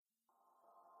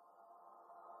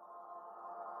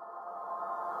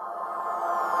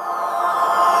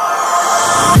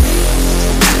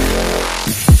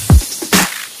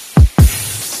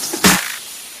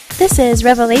is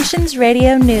Revelations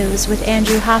Radio News with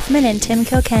Andrew Hoffman and Tim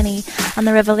Kilkenny on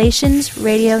the Revelations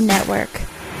Radio Network.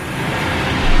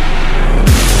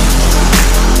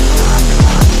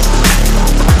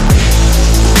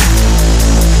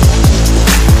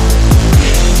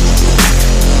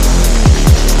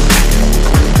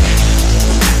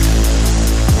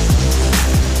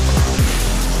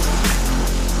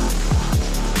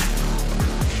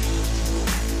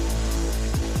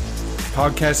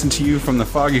 Podcasting to you from the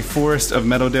foggy forest of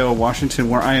Meadowdale, Washington,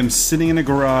 where I am sitting in a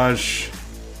garage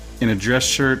in a dress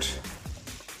shirt,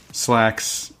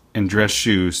 slacks, and dress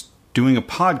shoes doing a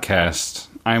podcast.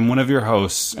 I am one of your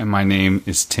hosts, and my name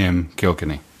is Tim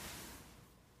Kilkenny.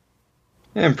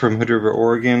 I'm from Hood River,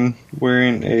 Oregon,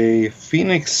 wearing a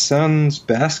Phoenix Suns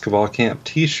basketball camp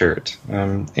t-shirt.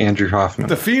 I'm Andrew Hoffman.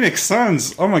 The Phoenix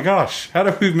Suns? Oh my gosh, how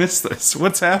did we miss this?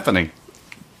 What's happening?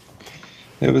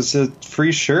 It was a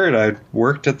free shirt. I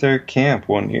worked at their camp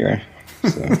one year.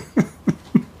 So.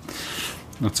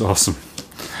 That's awesome.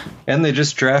 And they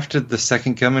just drafted the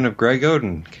second coming of Greg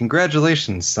Oden.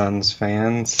 Congratulations, Suns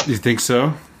fans. You think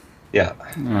so? Yeah.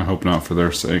 I hope not for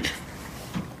their sake.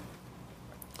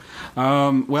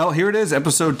 Well, here it is,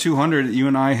 episode 200. You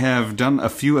and I have done a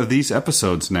few of these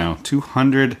episodes now.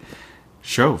 200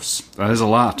 shows. That is a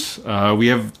lot.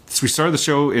 We started the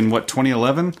show in,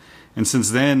 2011? And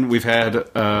since then, we've had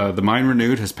The Mind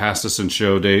Renewed has passed us in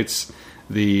show dates.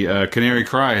 The Canary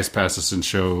Cry has passed us in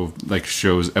shows,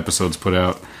 episodes put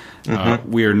out. Mm-hmm.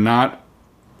 We are not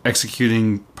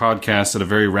executing podcasts at a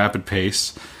very rapid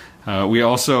pace. We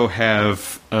also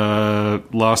have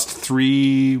lost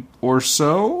 3 or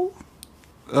so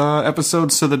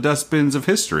episodes to the dustbins of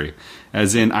history.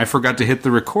 As in, I forgot to hit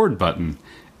the record button.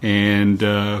 And,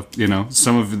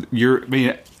 some of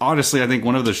honestly, I think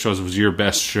one of the shows was your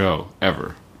best show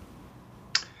ever.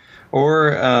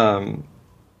 Or,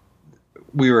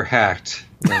 we were hacked,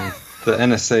 and the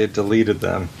NSA deleted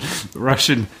them. The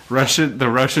Russians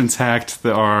hacked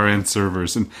the RRN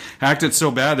servers, and hacked it so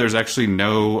bad there's actually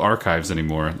no archives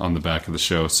anymore on the back of the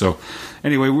show. So,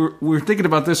 anyway, we're thinking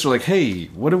about this. We're like, hey,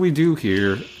 what do we do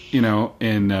here?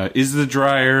 And is the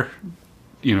dryer...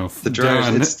 the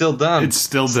dryer, it's still done. It's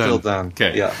still done.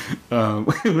 Okay. Yeah.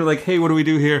 We're like, hey, what do we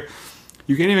do here?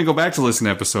 You can't even go back to listen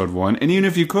to episode 1. And even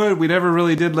if you could, we never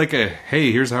really did like a,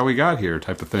 hey, here's how we got here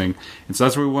type of thing. And so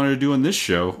that's what we wanted to do in this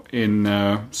show. And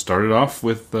started off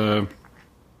with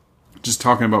just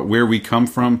talking about where we come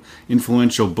from,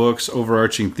 influential books,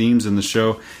 overarching themes in the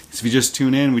show. So if you just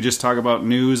tune in, we just talk about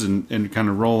news and kind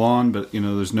of roll on, but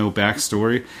there's no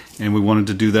backstory, and we wanted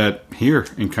to do that here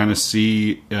and kind of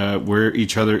see where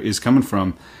each other is coming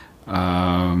from.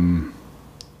 What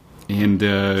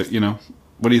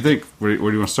do you think? Where do you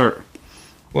want to start?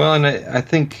 Well, and I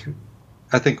think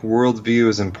worldview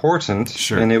is important.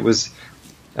 Sure. And it was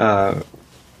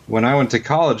when I went to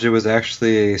college, it was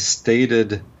actually a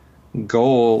stated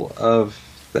goal of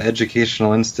the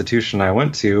educational institution I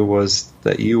went to was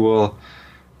that you will,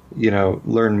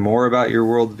 learn more about your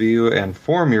worldview and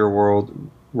form your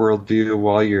worldview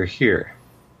while you're here.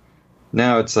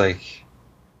 Now it's like,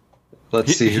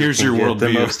 let's see who can get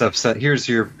the most upset. Here's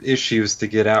your issues to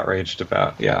get outraged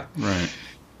about. Yeah. Right.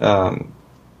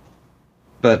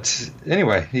 But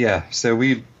anyway, yeah. So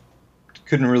we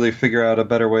couldn't really figure out a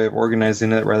better way of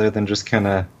organizing it rather than just kind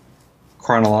of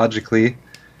chronologically.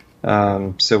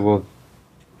 So we'll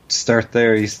start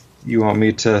there. You want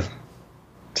me to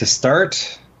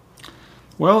start?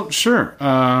 Well, sure.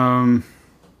 Yeah,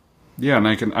 and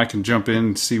I can jump in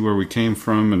and see where we came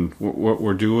from and what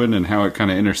we're doing and how it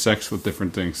kind of intersects with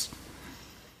different things.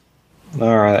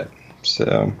 All right.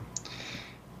 So,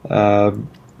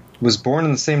 was born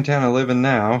in the same town I live in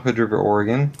now, Hood River,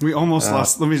 Oregon. We almost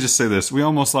lost. Let me just say this: we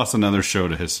almost lost another show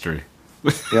to history.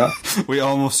 Yeah, we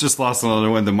almost just lost another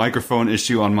one. The microphone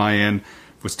issue on my end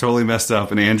was totally messed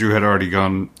up, and Andrew had already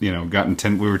gotten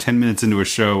 10. We were 10 minutes into a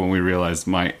show when we realized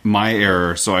my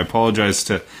error. So I apologize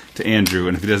to Andrew,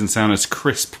 and if he doesn't sound as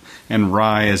crisp and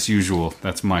wry as usual,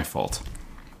 that's my fault.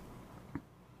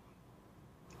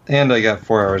 And I got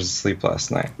 4 hours of sleep last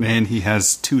night. And he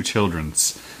has 2 children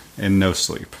and no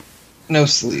sleep. No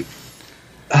sleep.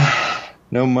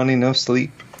 No money, no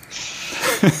sleep.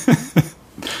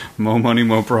 Mo money,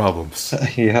 mo problems.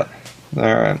 Yeah.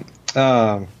 All right.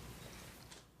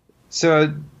 So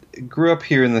I grew up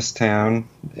here in this town,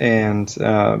 and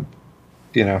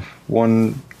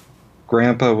one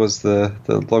grandpa was the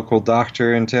local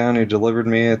doctor in town who delivered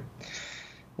me at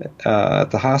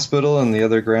the hospital, and the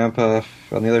other grandpa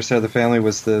on the other side of the family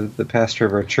was the pastor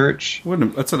of our church.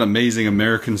 That's an amazing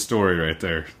American story right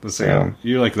there. Yeah.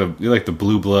 You're like the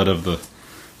blue blood of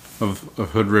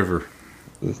Hood River.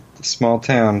 the small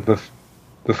town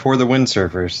before the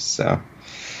windsurfers. So,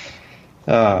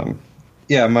 the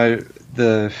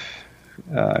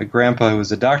grandpa who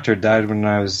was a doctor died when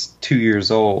I was 2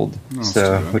 years old.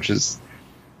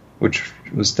 Which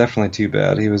was definitely too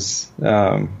bad. He was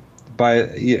I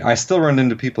still run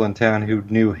into people in town who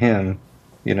knew him.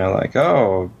 Like,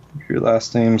 oh, your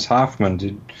last name's Hoffman.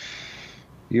 Did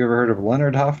you ever heard of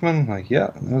Leonard Hoffman? Like, yeah,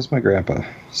 that was my grandpa.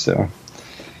 So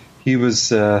he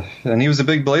was, and he was a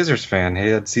big Blazers fan. He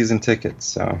had season tickets.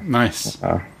 So nice.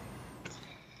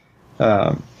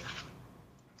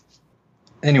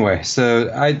 Anyway,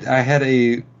 so I had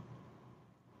a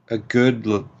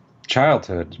good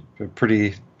childhood, a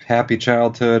pretty happy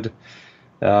childhood.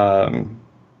 Mom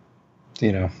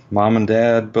and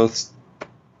dad both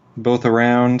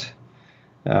around.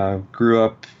 Grew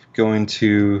up going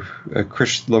to a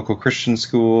local Christian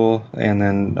school, and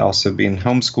then also being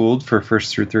homeschooled for 1st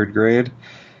through 3rd grade.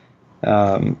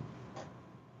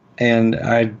 And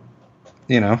I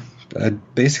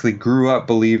basically grew up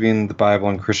believing the Bible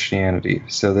and Christianity.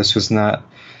 So this was not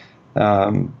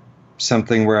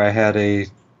something where I had a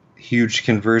huge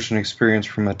conversion experience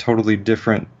from a totally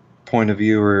different point of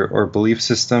view or belief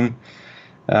system.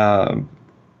 But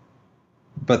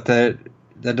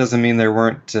that doesn't mean there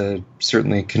weren't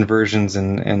certainly conversions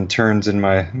and turns in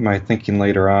my thinking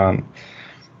later on.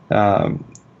 From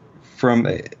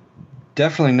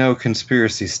definitely no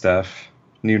conspiracy stuff,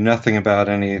 knew nothing about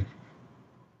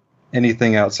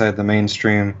anything outside the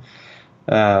mainstream.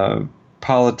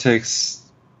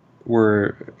 Politics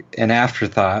were an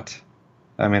afterthought.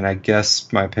 I mean, I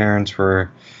guess my parents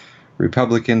were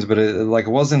Republicans, but it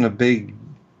wasn't a big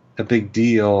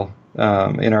deal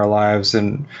in our lives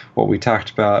and what we talked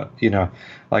about.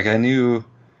 Like, I knew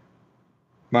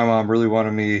my mom really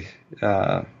wanted me,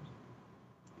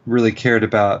 really cared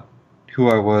about who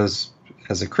I was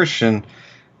as a Christian,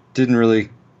 didn't really,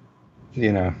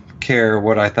 care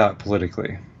what I thought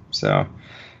politically. So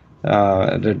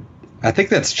I think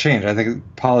that's changed. I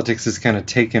think politics has kind of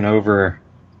taken over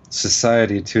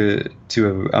society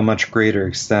to a much greater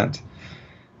extent.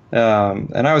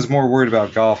 And I was more worried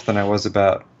about golf than I was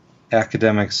about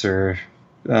academics or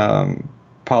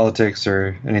politics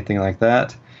or anything like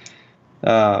that.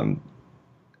 I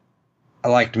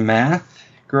liked math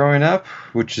growing up,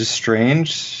 which is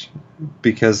strange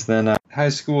because then high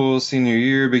school, senior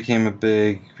year, became a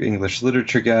big English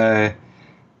literature guy.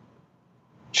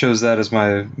 Chose that as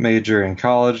my major in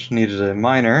college, needed a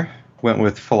minor, went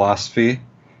with philosophy,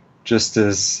 just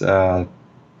as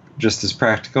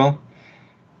practical.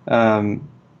 And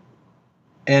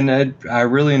I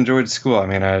really enjoyed school. I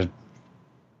mean,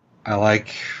 I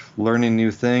like learning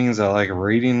new things. I like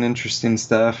reading interesting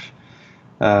stuff,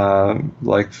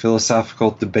 like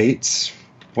philosophical debates,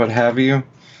 what have you.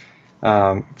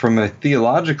 From a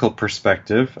theological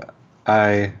perspective,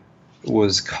 I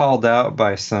was called out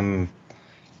by some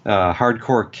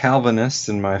hardcore Calvinists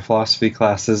in my philosophy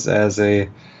classes as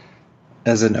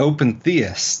an open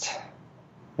theist,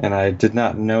 and I did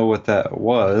not know what that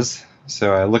was,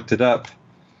 so I looked it up.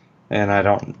 And I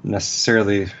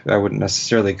wouldn't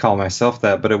necessarily call myself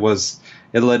that, but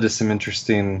it led to some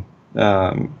interesting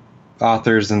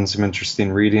authors and some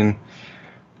interesting reading.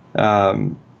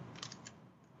 Other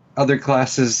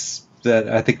classes that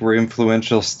I think were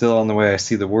influential still on the way I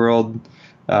see the world,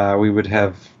 we would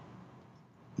have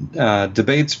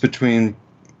debates between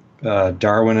a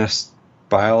Darwinist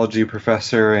biology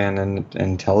professor and an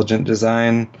intelligent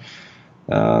design,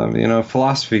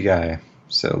 philosophy guy.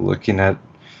 So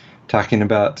talking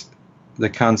about the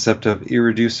concept of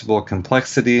irreducible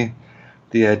complexity,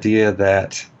 the idea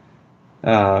that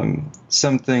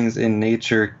some things in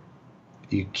nature,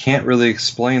 you can't really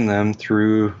explain them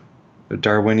through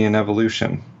Darwinian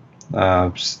evolution.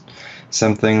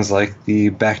 Some things like the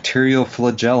bacterial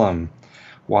flagellum.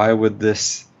 Why would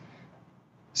this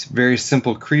very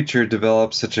simple creature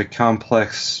develop such a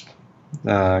complex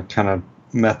kind of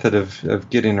method of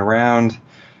getting around?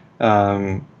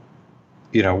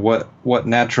 What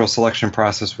natural selection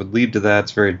process would lead to that?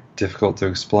 It's very difficult to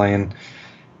explain.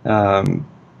 And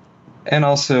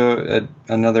also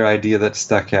another idea that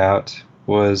stuck out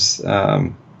was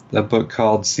a book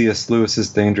called C.S.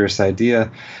 Lewis's Dangerous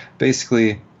Idea.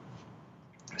 Basically,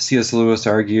 C.S. Lewis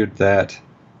argued that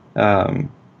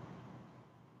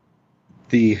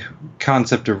the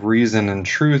concept of reason and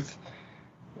truth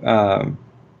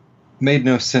made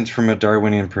no sense from a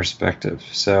Darwinian perspective.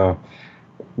 So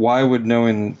why would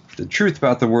knowing the truth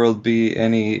about the world be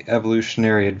any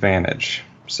evolutionary advantage?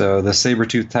 So the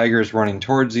saber-toothed tiger is running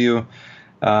towards you.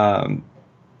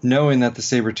 knowing that the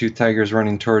saber-toothed tiger is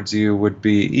running towards you would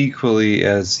be equally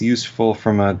as useful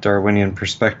from a Darwinian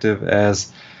perspective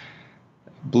as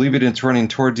believing it's running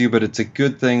towards you, but it's a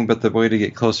good thing, but the way to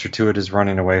get closer to it is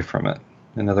running away from it.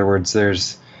 In other words,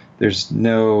 there's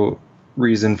no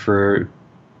reason for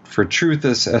truth,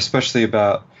 especially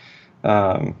about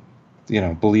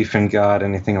belief in God,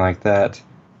 anything like that.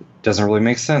 It doesn't really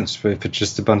make sense. But if it's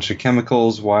just a bunch of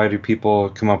chemicals, why do people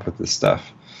come up with this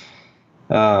stuff?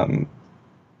 Another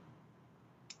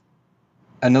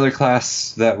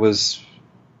class that was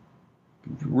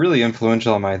really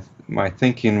influential on my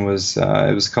thinking was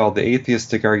it was called The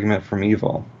Atheistic Argument from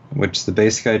Evil, which the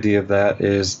basic idea of that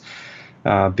is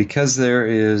because there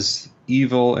is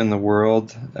evil in the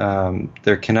world,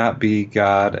 there cannot be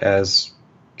God as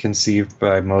conceived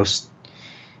by most,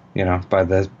 by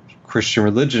the Christian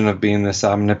religion of being this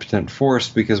omnipotent force,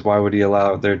 because why would he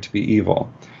allow there to be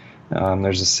evil?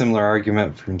 There's a similar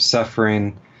argument from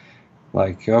suffering,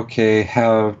 like,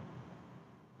 okay,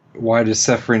 why does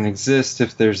suffering exist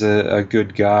if there's a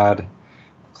good God?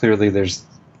 Clearly there's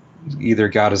either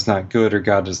God is not good or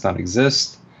God does not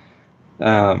exist.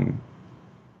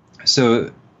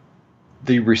 So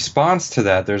the response to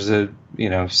that, there's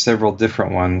several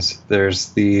different ones. There's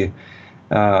the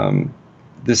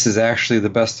this is actually the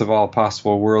best of all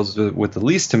possible worlds with the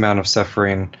least amount of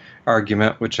suffering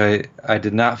argument, which I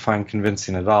did not find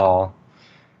convincing at all.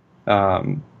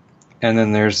 And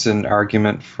then there's an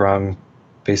argument from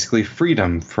basically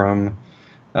freedom, from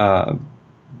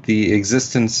the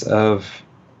existence of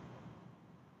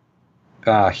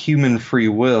human free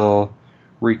will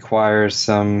requires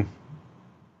some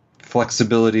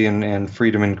flexibility and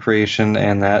freedom in creation,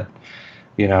 and that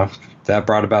that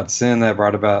brought about sin, that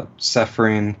brought about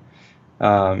suffering,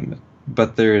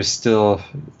 but there is still,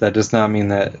 that does not mean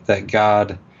that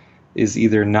God is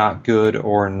either not good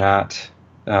or not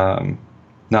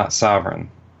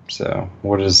sovereign. So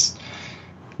what does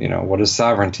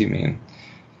sovereignty mean?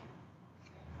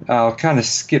 I'll kind of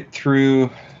skip through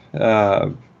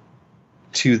to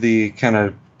the kind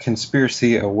of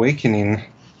conspiracy awakening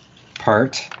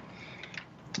part.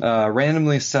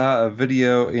 Randomly saw a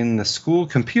video in the school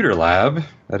computer lab.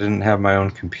 I didn't have my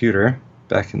own computer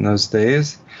back in those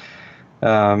days.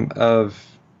 It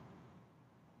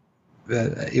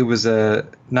was a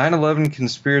 9/11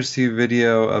 conspiracy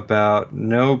video about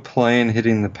no plane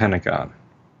hitting the Pentagon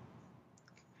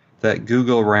that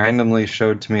Google randomly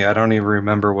showed to me. I don't even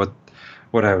remember what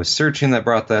I was searching that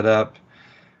brought that up.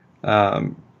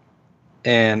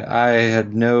 And I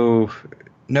had no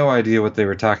idea what they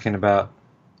were talking about.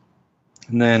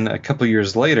 And then a couple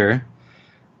years later,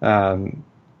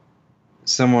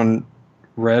 someone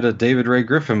read a David Ray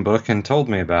Griffin book and told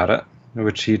me about it,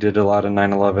 which he did a lot of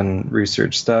 9/11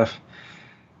 research stuff.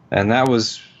 And that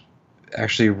was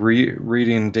actually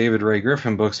reading David Ray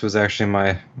Griffin books was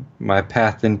actually my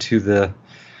path into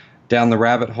down the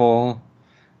rabbit hole.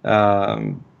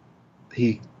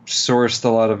 He sourced a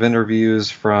lot of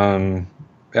interviews from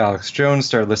Alex Jones,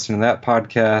 started listening to that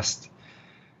podcast,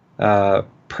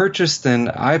 purchased an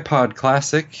iPod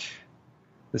Classic.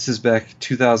 This is back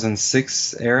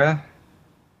 2006 era.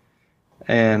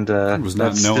 And it was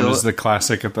not known as the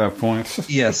Classic at that point.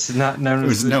 Yes, not known. It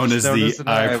was known as the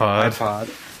iPod.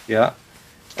 Yeah,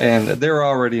 and there were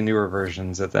already newer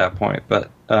versions at that point,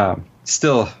 but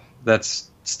still, that's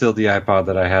still the iPod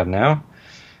that I have now.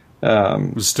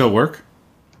 Does it still work?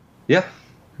 Yeah,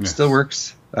 still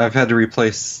works. I've had to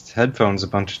replace headphones a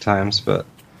bunch of times, but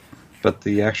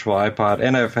the actual iPod,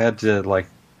 and I've had to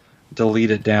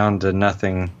delete it down to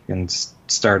nothing and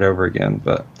start over again,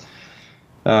 but.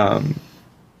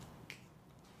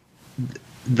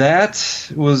 That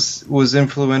was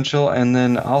influential, and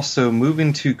then also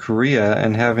moving to Korea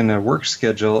and having a work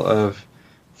schedule of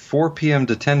 4 p.m.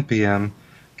 to 10 p.m.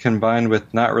 combined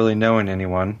with not really knowing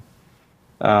anyone.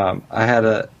 I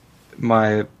had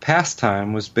my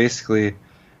pastime was basically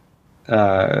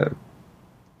get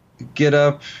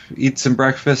up, eat some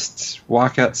breakfast,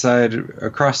 walk outside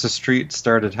across the street,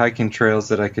 started hiking trails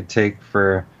that I could take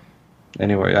for.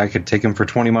 Anyway, I could take them for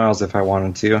 20 miles if I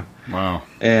wanted to. Wow.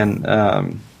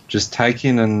 And just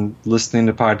hiking and listening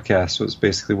to podcasts was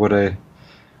basically what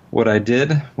I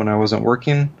did when I wasn't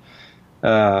working.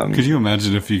 Could you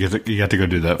imagine if you got to go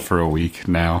do that for a week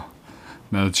now?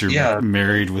 Now that you're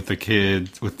married with the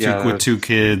kids, with two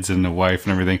kids and a wife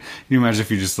and everything. Can you imagine if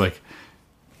you just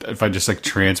if I just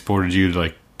transported you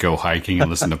to go hiking and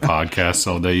listen to podcasts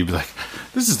all day? You'd be like,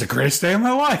 this is the greatest day of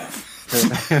my life.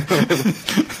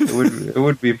 It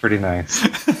would be pretty nice.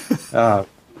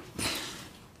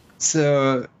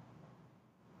 So,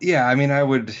 yeah, I mean, I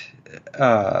would.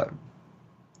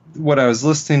 what I was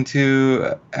listening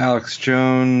to, Alex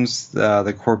Jones,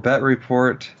 the Corbett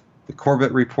Report,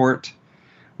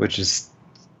 which is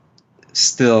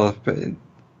still,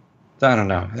 I don't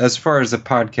know. As far as a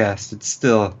podcast, it's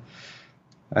still,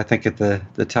 I think, at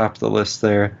the top of the list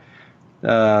there.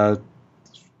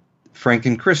 Frank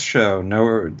and Chris show,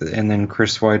 and then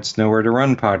Chris White's Nowhere to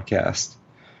Run podcast.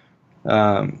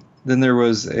 Then there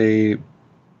was a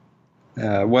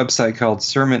website called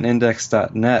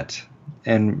sermonindex.net,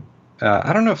 and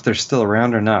I don't know if they're still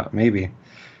around or not. Maybe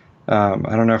I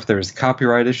don't know if there's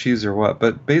copyright issues or what,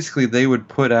 but basically they would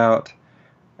put out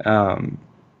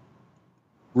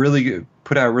really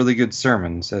good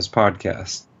sermons as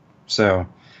podcasts. So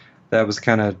that was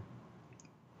kind of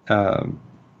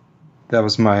that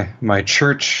was my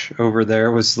church over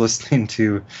there, was listening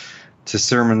to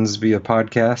sermons via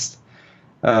podcast.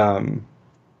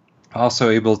 Also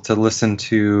able to listen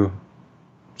to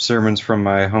sermons from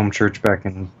my home church back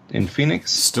in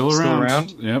Phoenix. Still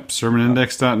around. Yep,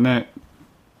 sermonindex.net.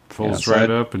 Folds right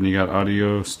up, and you got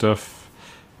audio stuff.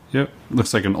 Yep,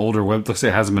 looks like an older web. Looks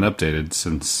like it hasn't been updated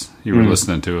since you were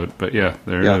listening to it. But yeah,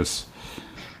 there it is.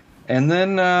 And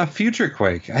then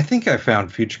FutureQuake. I think I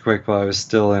found FutureQuake while I was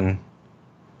still in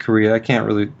Korea. I can't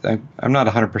really. I'm not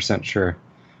 100% sure.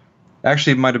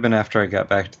 Actually, it might have been after I got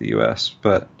back to the U.S.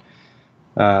 But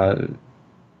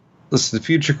listen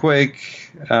to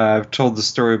FutureQuake. I've told the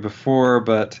story before,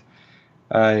 but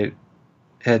I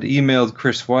had emailed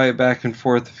Chris White back and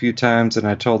forth a few times, and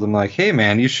I told him, like, hey,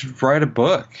 man, you should write a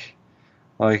book.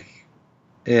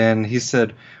 And he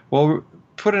said, well,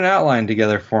 put an outline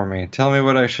together for me. Tell me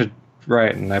what I should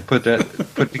write. And I put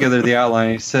together the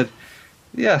outline. He said,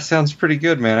 yeah, sounds pretty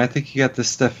good, man. I think you got this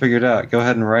stuff figured out. Go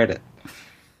ahead and write it.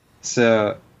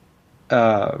 So,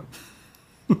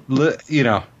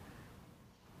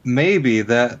 maybe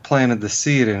that planted the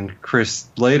seed, and Chris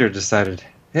later decided,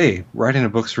 hey, writing a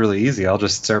book's really easy. I'll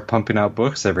just start pumping out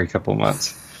books every couple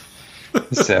months.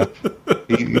 So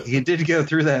he did go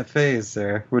through that phase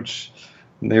there, which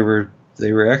they were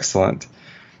excellent.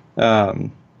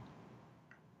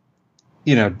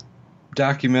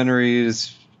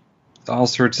 Documentaries, all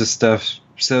sorts of stuff.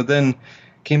 So then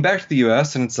came back to the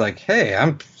U.S. and it's like, hey,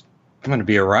 I'm going to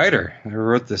be a writer. I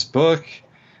wrote this book.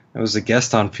 I was a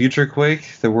guest on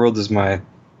FutureQuake. The world is my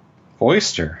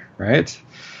oyster, right?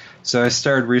 So I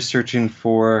started researching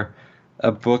for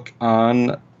a book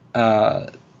on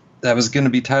that was going to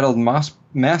be titled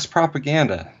Mass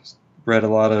Propaganda. Read a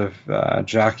lot of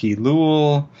Jockey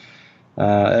Lewell,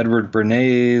 Edward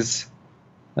Bernays,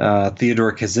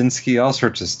 Theodore Kaczynski, all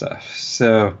sorts of stuff.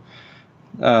 So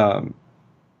I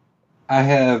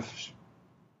have,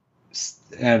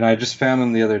 and I just found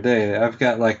them the other day, I've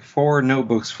got like 4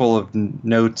 notebooks full of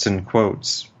notes and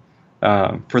quotes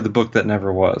for the book that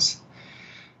never was.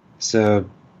 So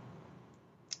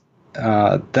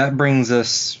that brings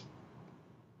us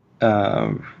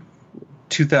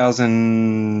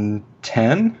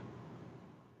 2010.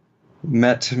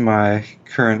 Met my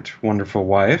current wonderful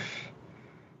wife.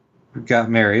 Got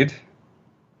married.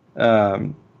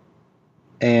 And,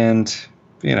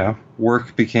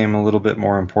 work became a little bit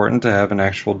more important to have an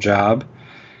actual job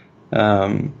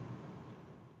than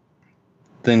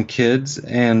kids.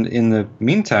 And in the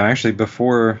meantime, actually,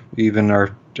 before even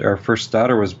our first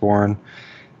daughter was born,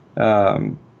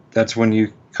 that's when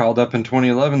you called up in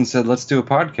 2011 and said, let's do a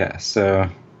podcast. So,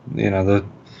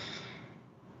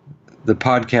 the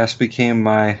podcast became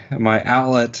my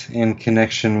outlet in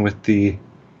connection with the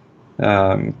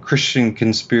Christian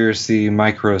conspiracy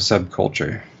micro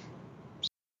subculture.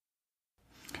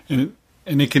 And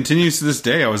it continues to this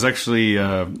day. I was actually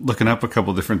looking up a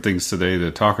couple different things today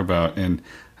to talk about, and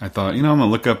I thought, I'm going to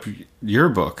look up your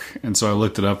book. And so I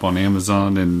looked it up on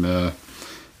Amazon, and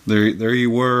there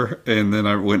you were. And then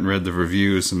I went and read the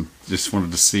reviews and just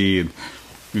wanted to see. And,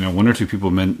 1 or 2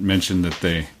 people mentioned that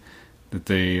they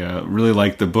really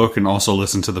liked the book and also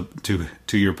listened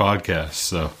to your podcast.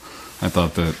 So I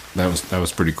thought that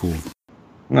was pretty cool.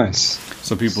 Nice.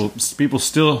 So people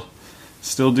still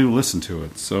do listen to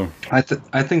it. So I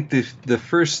think the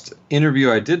first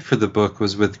interview I did for the book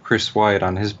was with Chris White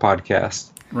on his podcast.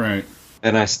 Right.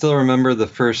 And I still remember the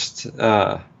first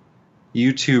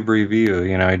YouTube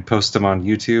review. I'd post them on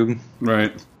YouTube.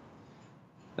 Right.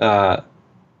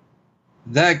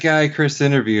 That guy Chris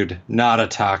interviewed, not a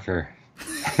talker.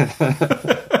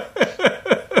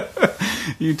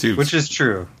 YouTube, which is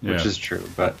true.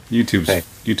 But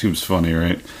YouTube's funny,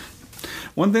 right?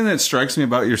 One thing that strikes me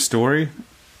about your story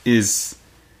is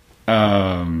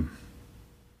you're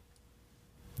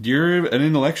an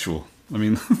intellectual. I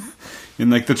mean, in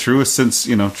like the truest sense,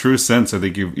 I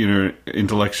think you're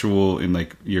intellectual in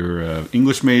like your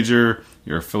English major,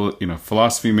 you're a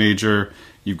philosophy major,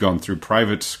 you've gone through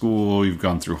private school, you've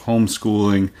gone through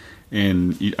homeschooling,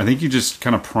 and I think you just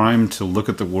kind of primed to look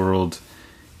at the world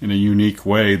in a unique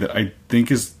way that I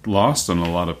think is lost on a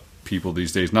lot of people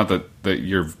these days. Not that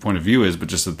your point of view is, but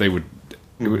just that they would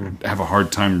have a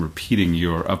hard time repeating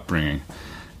your upbringing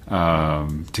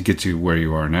to get you where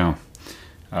you are now.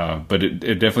 But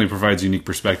it definitely provides unique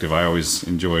perspective. I always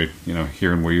enjoy,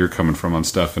 hearing where you're coming from on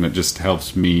stuff, and it just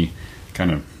helps me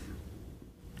kind of,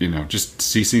 just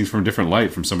see things from a different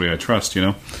light from somebody I trust,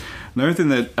 Another thing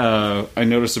that I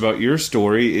noticed about your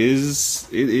story is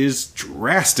it is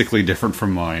drastically different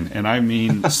from mine, and I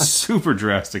mean super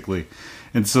drastically.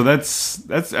 And so that's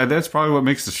probably what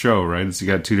makes the show, right? Is you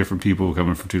got two different people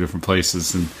coming from two different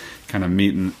places and kind of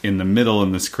meeting in the middle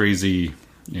in this crazy,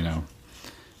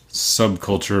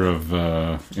 subculture of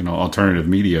alternative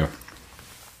media.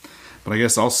 But I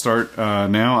guess I'll start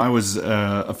now. I was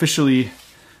officially,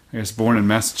 born in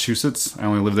Massachusetts. I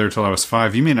only lived there till I was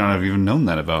 5. You may not have even known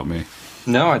that about me.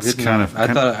 No, I didn't.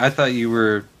 I thought you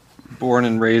were born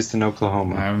and raised in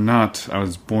Oklahoma. I'm not. I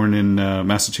was born in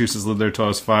Massachusetts, lived there till I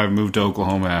was 5, moved to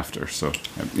Oklahoma after. So,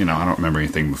 I don't remember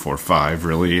anything before 5,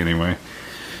 really, anyway.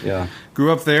 Yeah.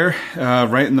 Grew up there,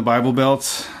 right in the Bible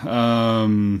Belt.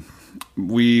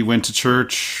 We went to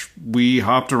church. We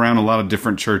hopped around a lot of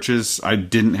different churches. I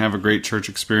didn't have a great church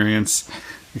experience.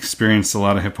 Experienced a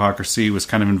lot of hypocrisy. Was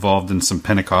kind of involved in some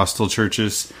Pentecostal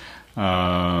churches.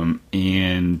 Anyway,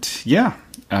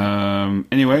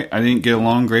 I didn't get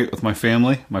along great with my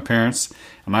family, my parents,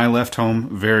 and I left home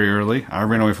very early. I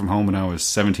ran away from home when I was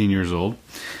 17 years old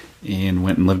and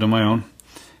went and lived on my own.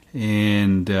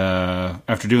 And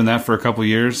after doing that for a couple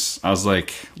years, I was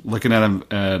like looking at him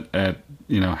at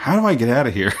how do I get out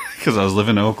of here? Because I was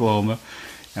living in Oklahoma,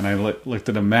 and I looked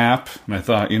at a map, and I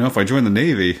thought, if I join the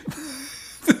Navy,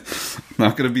 I'm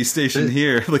not going to be stationed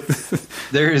here.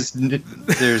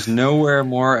 There's nowhere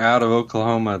more out of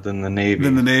Oklahoma than the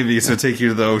Navy. So take you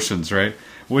to the oceans, right?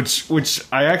 Which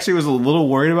I actually was a little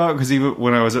worried about, because even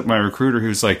when I was at my recruiter, he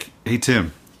was like, "Hey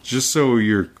Tim, just so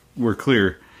we're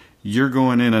clear, you're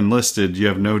going in enlisted. You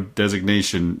have no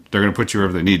designation. They're going to put you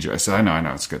wherever they need you." I said, I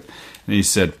know, it's good. And he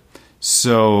said,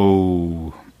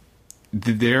 "So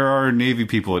there are Navy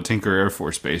people at Tinker Air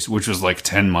Force Base," which was like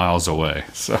 10 miles away.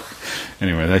 So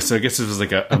anyway, so I guess it was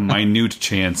like a minute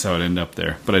chance I would end up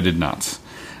there, but I did not.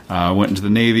 Went into the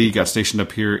Navy, got stationed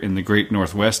up here in the Great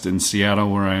Northwest in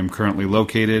Seattle, where I am currently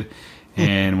located.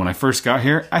 And when I first got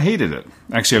here, I hated it.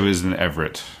 Actually, I was in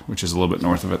Everett, which is a little bit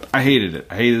north of it. I hated it.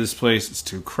 I hated this place. It's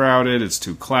too crowded. It's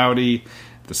too cloudy.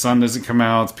 The sun doesn't come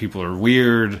out. People are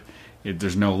weird.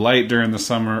 There's no light during the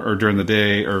summer or during the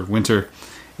day or winter.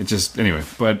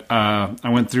 But I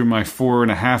went through my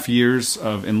 4.5 years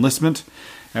of enlistment,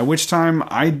 at which time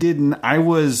it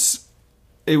was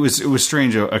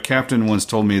strange. A captain once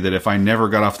told me that if I never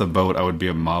got off the boat, I would be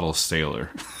a model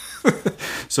sailor.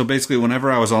 So basically,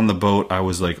 whenever I was on the boat, I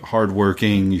was like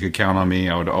hardworking. You could count on me.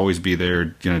 I would always be there,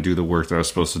 do the work that I was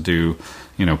supposed to do.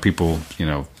 People,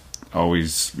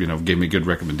 always, gave me good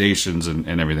recommendations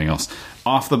and everything else.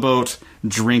 Off the boat,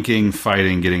 drinking,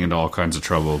 fighting, getting into all kinds of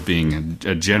trouble, being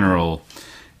a general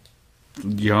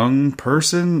young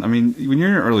person. I mean, when you're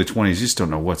in your early 20s, you just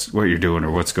don't know what you're doing or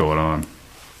what's going on.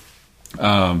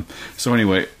 So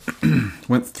anyway,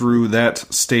 went through that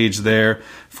stage there.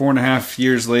 4.5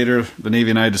 years later, the Navy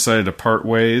and I decided to part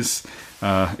ways.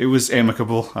 It was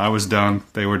amicable. I was done.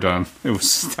 They were done. It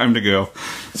was time to go.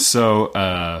 So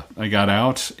I got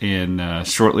out, and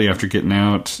shortly after getting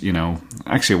out,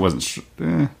 actually it wasn't...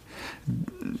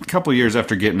 a couple of years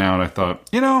after getting out, I thought,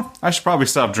 I should probably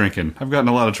stop drinking. I've gotten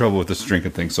a lot of trouble with this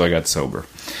drinking thing, so I got sober.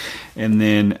 And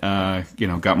then,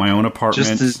 got my own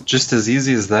apartment. Just as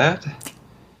easy as that?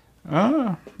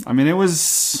 I mean, it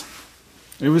was.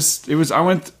 I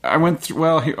went through.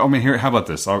 Well, here. How about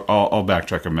this? I'll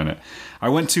backtrack a minute. I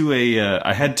went to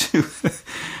I had to.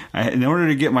 In order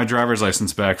to get my driver's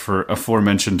license back for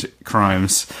aforementioned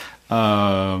crimes,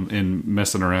 and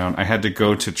messing around, I had to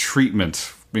go to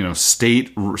treatment.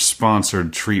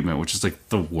 State-sponsored treatment, which is like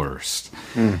the worst.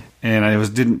 And I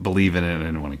didn't believe in it. I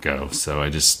didn't want to go. So I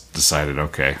just decided,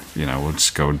 okay, we'll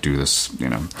just go do this,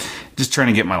 just trying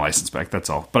to get my license back. That's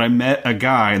all. But I met a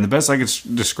guy, and the best I could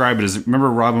describe it is, remember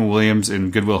Robin Williams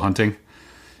in Good Will Hunting?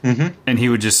 Mm-hmm. And he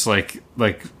would just like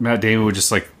Matt Damon would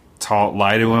just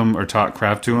lie to him or talk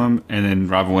crap to him. And then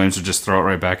Robin Williams would just throw it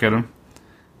right back at him.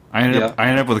 I ended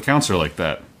up with a counselor like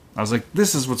that. I was like,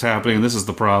 this is what's happening, this is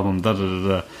the problem, da da da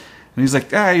da. And he's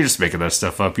like, you're just making that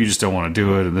stuff up. You just don't want to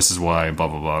do it, and this is why, blah,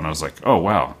 blah, blah. And I was like, oh,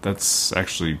 wow, that's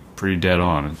actually pretty dead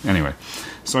on. Anyway,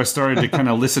 so I started to kind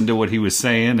of listen to what he was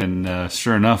saying, and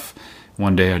sure enough,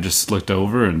 one day I just looked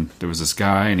over, and there was this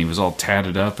guy, and he was all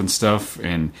tatted up and stuff,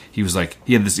 and he was like,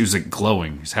 he was like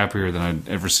glowing. He's happier than I'd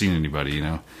ever seen anybody, you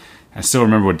know. I still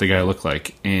remember what the guy looked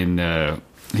like, and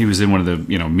he was in one of the,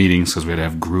 you know, meetings, because we had to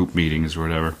have group meetings or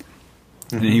whatever,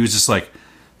 and he was just like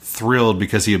thrilled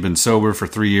because he had been sober for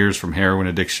 3 years from heroin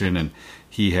addiction, and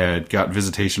he had got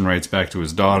visitation rights back to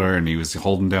his daughter, and he was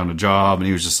holding down a job, and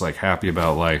he was just like happy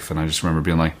about life. And I just remember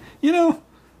being like, you know,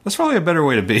 that's probably a better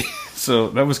way to be. So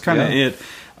that was kind of it.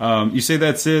 You say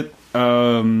that's it.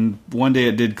 One day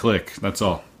it did click. That's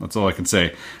all I can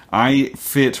say. I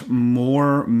fit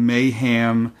more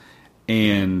mayhem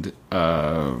and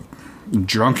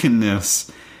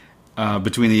drunkenness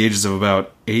between the ages of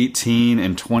about 18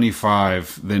 and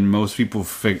 25 than most people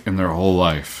fit in their whole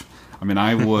life. I mean,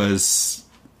 I was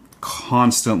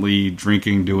constantly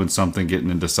drinking, doing something, getting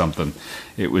into something.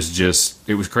 It was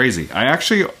crazy. I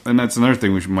actually, and that's another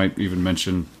thing we might even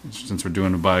mention since we're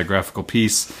doing a biographical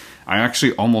piece, I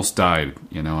actually almost died.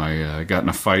 You know, I got in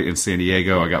a fight in San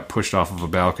Diego. I got pushed off of a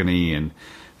balcony and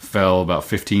fell about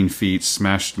 15 feet,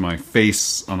 smashed my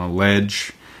face on a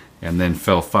ledge, and then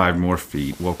fell 5 more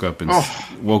feet. Woke up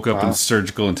in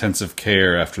surgical intensive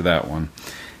care after that one,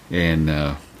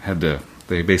 and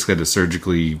they basically had to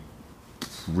surgically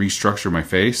restructure my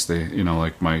face. They, you know,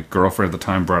 like my girlfriend at the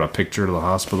time brought a picture to the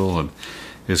hospital, and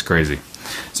it was crazy.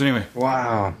 So anyway,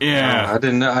 wow, yeah, I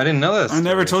didn't know this. I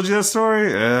never told you that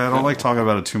story. I don't like talking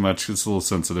about it too much. It's a little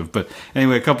sensitive. But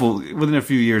anyway, within a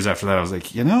few years after that, I was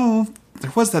like, you know,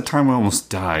 there was that time I almost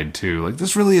died too. Like,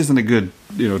 this really isn't a good,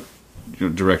 you know,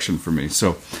 direction for me.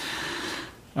 So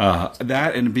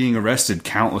that and being arrested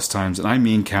countless times, and I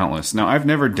mean countless. Now, I've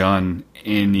never done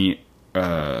any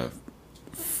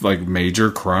like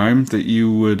major crime that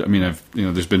you would. I mean,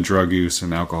 there's been drug use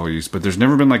and alcohol use, but there's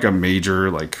never been like a major,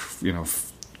 like, you know,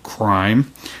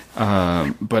 crime.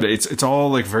 But it's all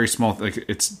like very small. Like,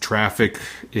 it's traffic.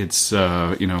 It's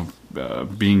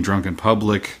being drunk in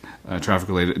public, traffic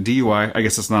related DUI. I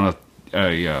guess it's not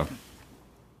a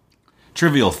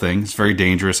trivial thing. It's very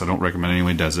dangerous. I don't recommend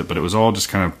anyone does it, but it was all just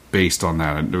kind of based on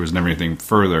that. There was never anything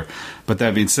further. But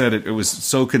that being said, it was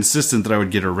so consistent that I would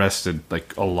get arrested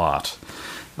like a lot.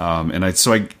 That's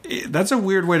a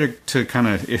weird way to kind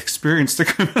of experience the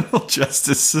criminal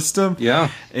justice system. Yeah.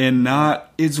 And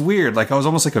it's weird. Like, I was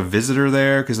almost like a visitor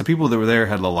there, because the people that were there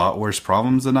had a lot worse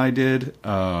problems than I did.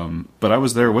 But I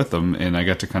was there with them, and I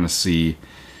got to kind of see,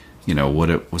 you know, what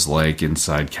it was like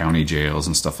inside county jails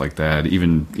and stuff like that.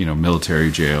 Even, you know, military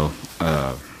jail.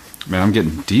 Man, I'm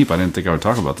getting deep. I didn't think I would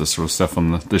talk about this sort of stuff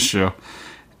on this show.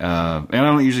 And I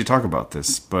don't usually talk about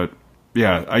this, but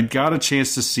yeah, I got a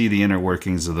chance to see the inner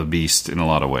workings of the beast in a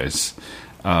lot of ways.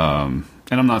 And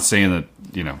I'm not saying that,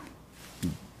 you know,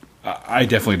 I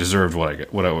definitely deserved why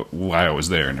I was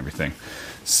there and everything.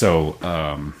 So,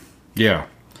 yeah.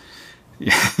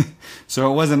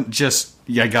 So it wasn't just,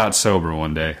 I got sober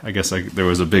one day. I guess there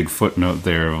was a big footnote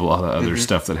there of a lot of other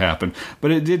stuff that happened.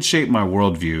 But it did shape my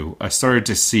worldview. I started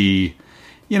to see,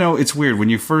 you know, it's weird. When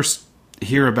you first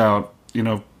hear about, you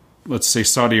know, let's say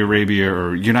Saudi Arabia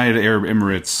or United Arab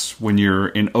Emirates, when you're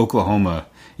in Oklahoma,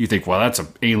 you think, well, that's an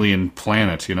alien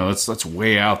planet. You know, that's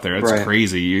way out there. That's right.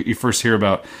 Crazy. You first hear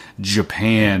about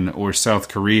Japan or South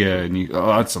Korea, and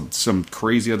that's some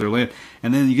crazy other land.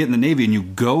 And then you get in the Navy and you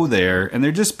go there, and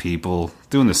they're just people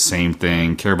doing the same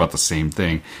thing, care about the same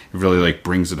thing. It really like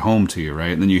brings it home to you,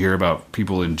 right? And then you hear about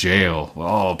people in jail.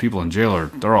 Well, people in jail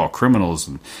they're all criminals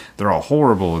and they're all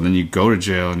horrible. And then you go to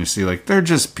jail and you see like they're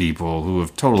just people who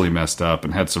have totally messed up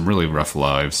and had some really rough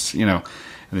lives, you know.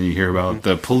 And then you hear about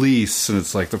the police, and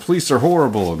it's like the police are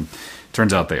horrible, and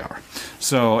turns out they are.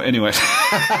 So anyway,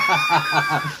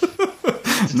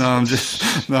 no, I'm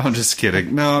just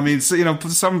kidding. No, I mean, so, you know,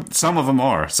 some of them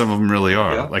are, some of them really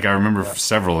are. Yeah. Like, I remember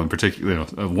several in particular, you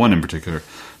know, one in particular.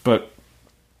 But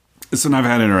so I've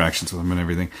had interactions with them and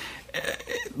everything.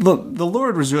 Look, the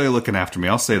Lord was really looking after me.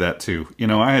 I'll say that too. You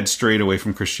know, I had strayed away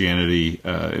from Christianity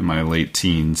in my late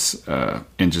teens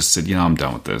and just said, you know, I'm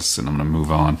done with this and I'm going to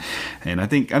move on. And I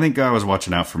think God was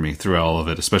watching out for me through all of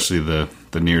it, especially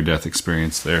the near-death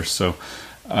experience there. So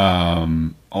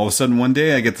all of a sudden one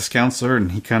day I get this counselor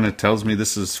and he kind of tells me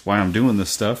this is why I'm doing this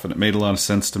stuff, and it made a lot of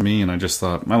sense to me, and I just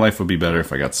thought my life would be better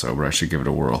if I got sober. I should give it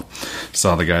a whirl.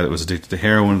 Saw the guy that was addicted to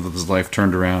heroin with his life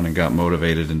turned around and got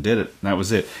motivated and did it. And that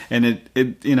was it. And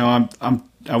it you know,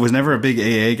 I was never a big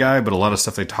AA guy, but a lot of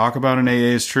stuff they talk about in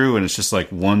AA is true, and it's just like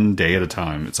one day at a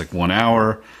time. It's like 1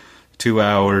 hour, 2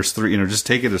 hours, 3, just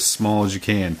take it as small as you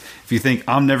can. If you think,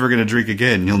 I'm never going to drink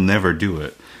again, you'll never do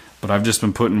it. But I've just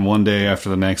been putting one day after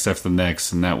the next,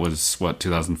 and that was,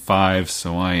 2005,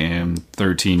 so I am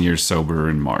 13 years sober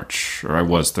in March, or I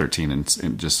was 13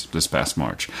 in just this past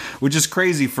March, which is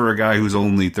crazy for a guy who's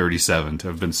only 37 to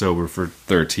have been sober for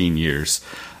 13 years.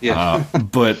 Yeah.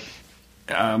 But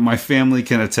my family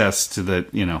can attest to that,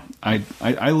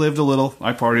 I lived a little,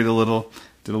 I partied a little,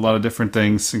 did a lot of different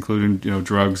things, including,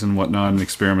 drugs and whatnot and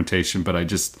experimentation, but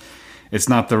it's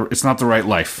not the right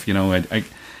life,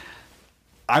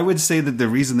 I would say that the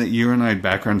reason that you and I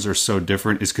backgrounds are so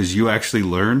different is because you actually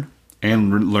learn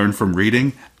and learn from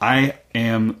reading. I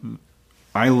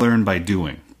learn by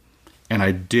doing, and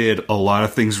I did a lot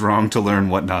of things wrong to learn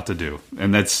what not to do.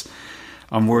 And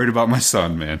I'm worried about my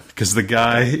son, man, because the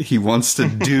guy, he wants to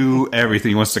do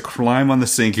everything. He wants to climb on the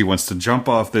sink. He wants to jump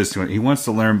off this. He wants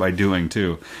to learn by doing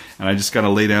too. And I just got to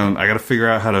lay down. I got to figure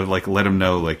out how to let him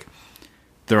know,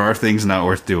 there are things not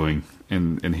worth doing.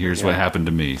 And here's what happened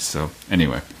to me. So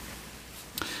anyway,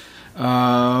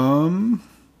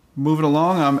 moving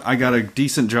along, I got a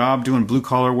decent job doing blue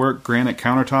collar work, granite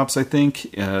countertops. I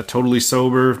think totally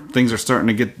sober. Things are starting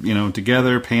to get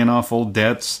together, paying off old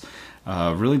debts.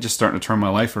 Really just starting to turn my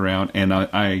life around. And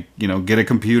I get a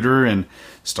computer and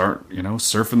start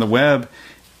surfing the web.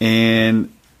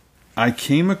 And I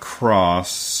came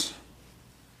across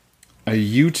a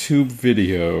YouTube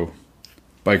video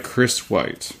by Chris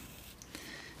White.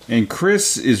 And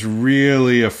Chris is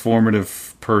really a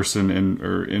formative person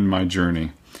in my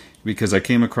journey, because I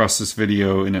came across this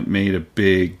video and it made a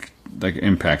big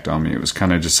impact on me. It was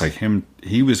kind of just like him.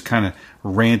 He was kind of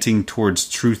ranting towards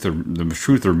the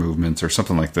truther movements or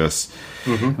something like this.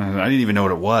 Mm-hmm. I didn't even know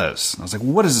what it was. I was like,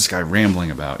 what is this guy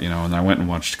rambling about? And I went and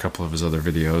watched a couple of his other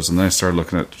videos, and then I started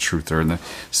looking at the truther, and then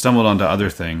stumbled onto other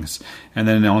things, and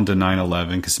then on to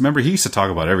 9/11. Because remember, he used to talk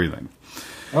about everything.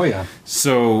 Oh yeah.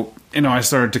 So I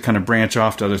started to kind of branch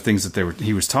off to other things that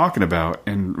he was talking about,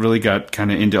 and really got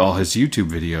kind of into all his YouTube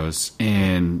videos.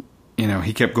 And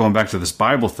he kept going back to this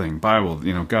Bible thing, God,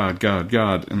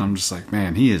 and I'm just like,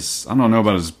 man, I don't know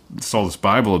about all this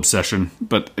Bible obsession,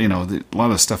 but a lot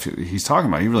of the stuff he's talking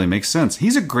about, he really makes sense.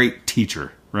 He's a great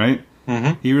teacher, right?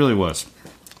 Mm-hmm. He really was.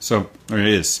 Or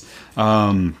he is.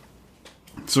 So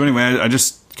anyway, I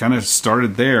just kind of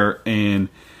started there and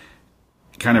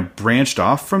kind of branched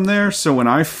off from there. So when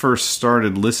I first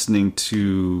started listening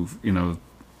to,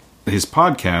 his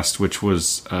podcast, which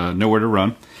was Nowhere to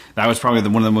Run, that was probably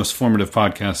one of the most formative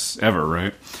podcasts ever,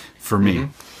 right? For me.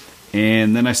 Mm-hmm.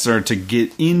 And then I started to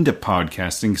get into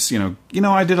podcasting.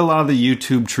 I did a lot of the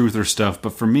YouTube truther stuff,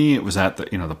 but for me, it was at the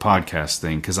podcast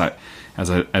thing. Because as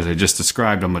I just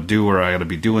described, I'm a doer. I got to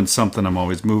be doing something. I'm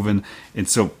always moving. And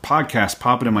so podcasts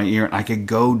popping in my ear, and I could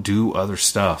go do other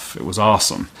stuff. It was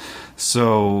awesome.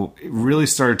 So it really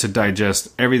started to digest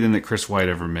everything that Chris White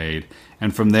ever made.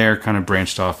 And from there, kind of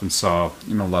branched off and saw,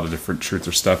 a lot of different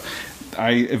truther stuff.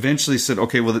 I eventually said,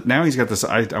 okay, well, now he's got this.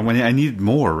 I needed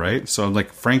more, right? So I'm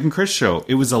like, Frank and Chris show.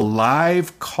 It was a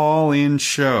live call-in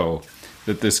show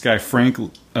that this guy, Frank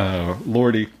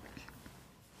Lordy,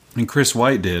 and Chris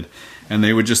White did. And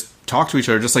they would just talk to each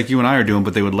other, just like you and I are doing,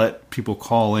 but they would let people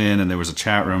call in, and there was a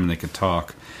chat room, and they could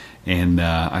talk. And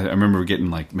I remember getting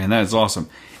like, man, that is awesome.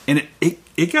 And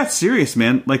it got serious,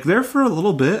 man. There for a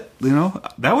little bit,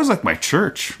 that was like my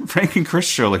church. Frank and Chris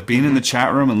show, being in the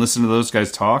chat room and listening to those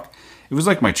guys talk. It was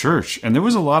like my church, and there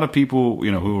was a lot of people,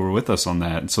 who were with us on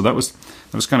that. And so that was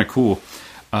kind of cool.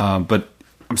 But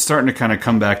I'm starting to kind of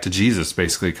come back to Jesus,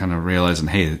 basically, kind of realizing,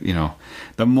 hey,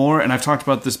 the more, and I've talked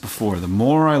about this before, the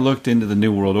more I looked into the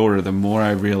New World Order, the more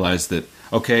I realized that,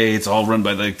 okay, it's all run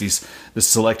by this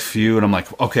select few, and I'm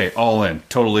like, okay, all in,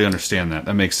 totally understand that.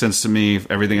 That makes sense to me.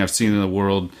 Everything I've seen in the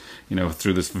world,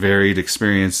 through this varied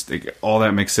experience, all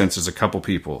that makes sense. There's a couple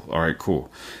people. All right,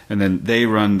 cool. And then they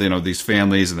run, these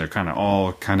families, and they're kind of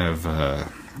all kind of,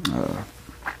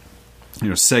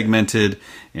 segmented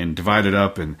and divided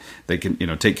up, and they can,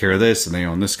 take care of this, and they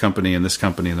own this company, and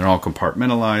they're all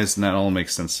compartmentalized, and that all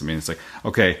makes sense to me. It's like,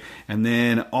 okay. And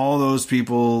then all those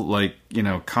people,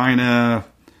 kind of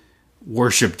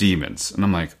worship demons. And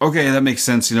I'm like, okay, that makes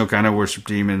sense, kind of worship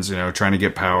demons, trying to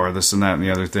get power, this and that and the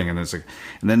other thing. And it's like,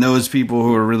 and then those people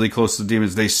who are really close to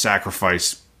demons, they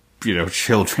sacrifice,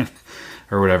 children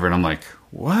or whatever. And I'm like,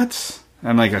 what?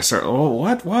 And I start,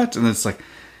 what? And it's like,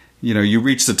 you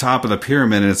reach the top of the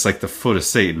pyramid, and it's like the foot of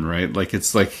Satan, right?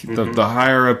 It's like mm-hmm. the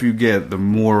higher up you get, the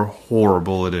more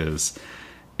horrible it is.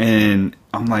 And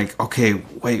I'm like, okay,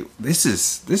 wait, this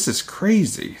is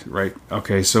crazy, right?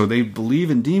 Okay, so they believe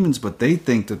in demons, but they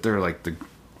think that they're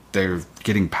they're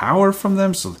getting power from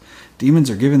them. So demons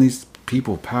are giving these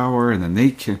people power, and then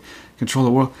they can control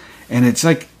the world. And it's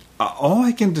like, all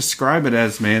I can describe it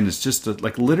as, man, is just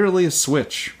like literally a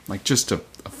switch. Like just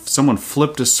someone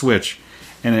flipped a switch,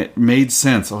 and it made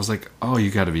sense. I was like, oh, you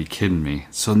got to be kidding me.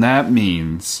 So that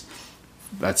means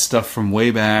that stuff from way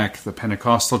back, the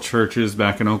Pentecostal churches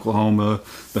back in Oklahoma,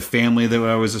 the family that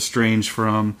I was estranged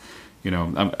from,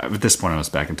 at this point I was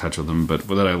back in touch with them, but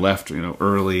that I left,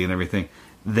 early and everything.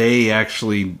 They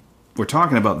actually were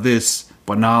talking about this,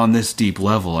 but not on this deep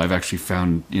level. I've actually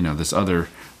found, this other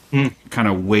kind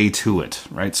of way to it,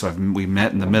 right? So we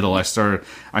met in the middle. I started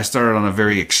on a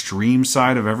very extreme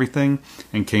side of everything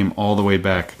and came all the way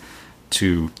back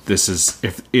to this is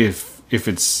if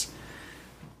it's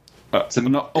it's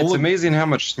amazing how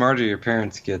much smarter your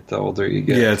parents get the older you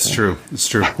get. Yeah, it's true. It's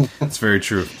true. It's very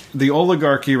true. The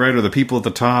oligarchy, right, or the people at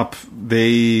the top,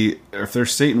 if they're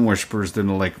Satan worshippers, then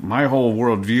like, my whole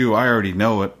worldview, I already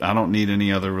know it. I don't need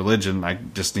any other religion. I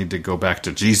just need to go back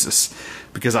to Jesus,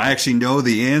 because I actually know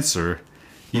the answer.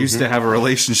 Used to have a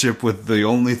relationship with the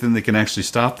only thing that can actually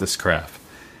stop this crap.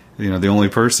 The only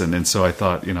person. And so I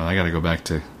thought, I got to go back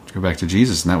to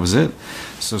Jesus, and that was it.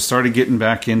 So started getting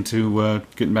back into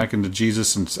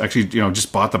Jesus, and actually,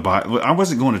 just bought the Bible. I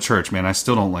wasn't going to church, man. I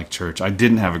still don't like church. I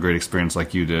didn't have a great experience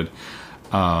like you did.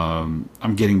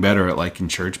 I'm getting better at liking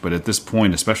church, but at this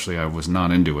point, especially, I was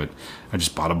not into it. I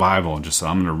just bought a Bible and just said,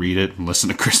 I'm going to read it and listen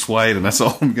to Chris White, and that's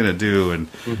all I'm going to do. And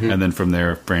then from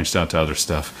there, branched out to other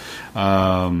stuff.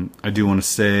 I do want to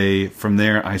say, from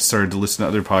there, I started to listen to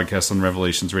other podcasts on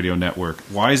Revelations Radio Network.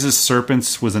 Wise as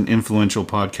Serpents was an influential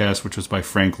podcast, which was by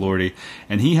Frank Lordy,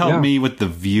 and he helped me with the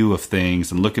view of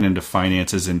things and looking into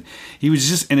finances. And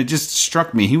it just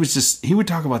struck me. He would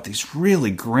talk about these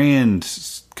really grand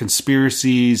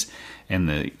conspiracies and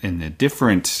the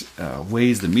different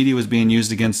ways the media was being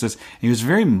used against us. And he was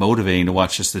very motivating to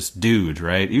watch just this dude,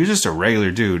 right? He was just a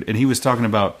regular dude, and he was talking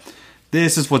about,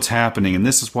 this is what's happening, and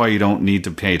this is why you don't need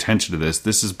to pay attention to this.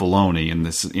 This is baloney, and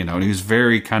this, and he was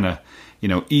very kind of,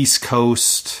 East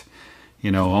Coast,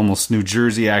 almost New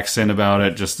Jersey accent about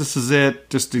it. Just, this is it.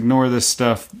 Just ignore this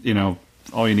stuff.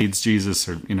 All you need is Jesus,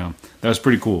 or, that was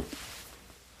pretty cool.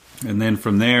 And then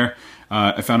from there,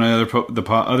 I found other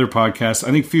podcasts.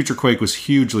 I think Future Quake was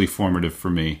hugely formative for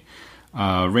me.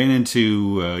 Ran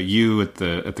into you at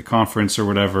the conference or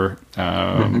whatever,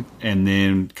 and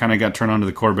then kind of got turned on to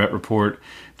the Corbett Report.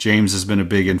 James has been a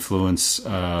big influence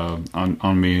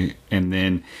on me. And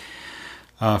then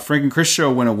Frank and Chris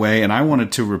show went away, and I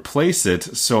wanted to replace it,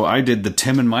 so I did the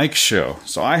Tim and Mike show.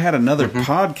 So I had another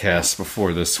podcast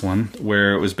before this one,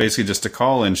 where it was basically just a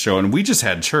call-in show, and we just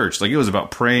had church. Like, it was about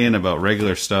praying, about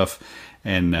regular stuff.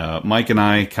 And Mike and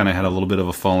I kind of had a little bit of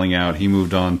a falling out. He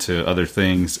moved on to other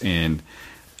things, and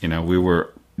we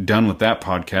were done with that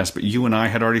podcast. But you and I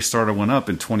had already started one up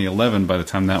in 2011 by the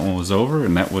time that one was over,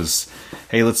 and that was,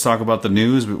 hey, let's talk about the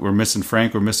news. We're missing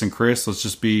Frank, we're missing Chris. Let's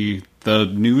just be the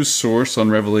news source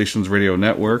on Revelations Radio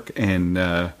Network, and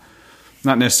not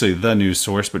necessarily the news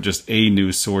source, but just a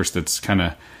news source that's kind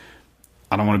of,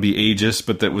 I don't want to be ageist,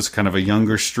 but that was kind of a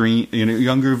younger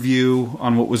younger view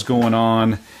on what was going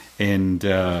on. And,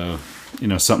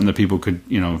 something that people could,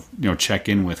 check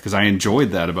in with. Because I enjoyed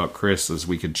that about Chris, as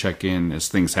we could check in as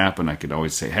things happen. I could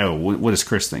always say, hey, what does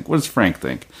Chris think? What does Frank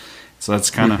think? So that's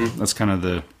kind of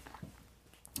the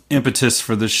impetus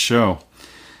for this show.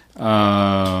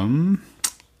 Before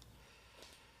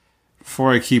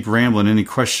I keep rambling, any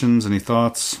questions, any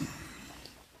thoughts?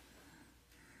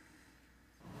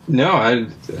 No,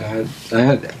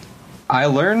 I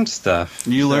learned stuff.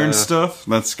 You learned stuff?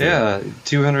 That's good. Yeah,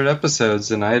 200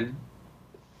 episodes, and I didn't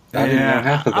know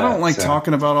half of that. I don't like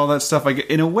talking about all that stuff. Like,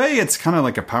 in a way, it's kind of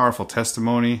like a powerful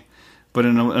testimony, but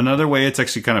in another way, it's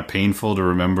actually kind of painful to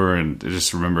remember, and to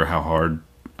just remember how hard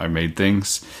I made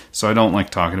things. So I don't like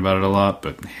talking about it a lot,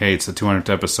 but hey, it's the 200th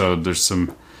episode. There's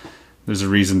a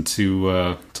reason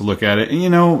to look at it.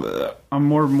 And, I'm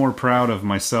more proud of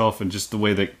myself and just the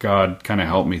way that God kind of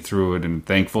helped me through it, and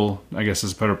thankful, I guess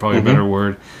is probably a better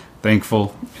word.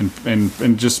 Thankful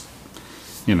and just,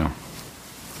 yeah.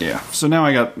 So now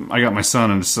I got my son,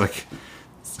 and it's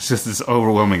just this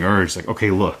overwhelming urge. Like,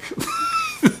 okay, look.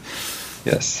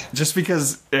 Yes. Just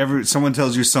because someone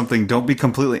tells you something, don't be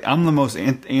completely. I'm the most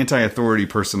anti-authority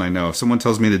person I know. If someone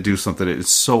tells me to do something, it's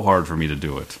so hard for me to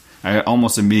do it. I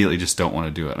almost immediately just don't want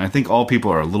to do it. And I think all people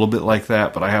are a little bit like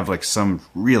that, but I have some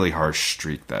really harsh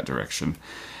streak that direction.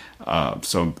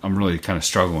 So I'm really kind of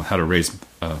struggling with how to raise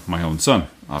my own son,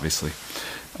 obviously.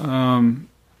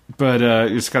 But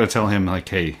you just got to tell him,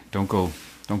 hey, don't go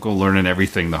learning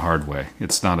everything the hard way.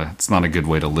 It's not a good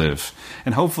way to live.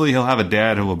 And hopefully he'll have a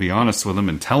dad who will be honest with him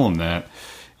and tell him that,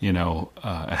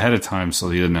 ahead of time so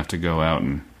he didn't have to go out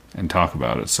and talk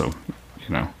about it. So,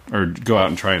 or go out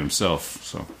and try it himself.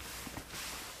 So,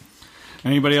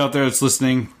 anybody out there that's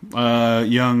listening,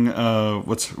 young,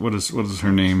 what is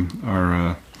her name?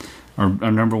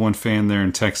 Our number one fan there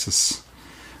in Texas,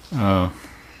 Ellie,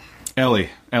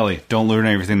 don't learn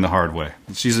everything the hard way.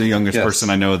 She's the youngest person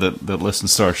I know that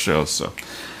listens to our show. So,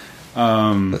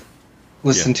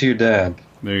 listen to your dad.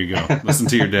 There you go. Listen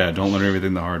to your dad. Don't learn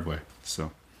everything the hard way.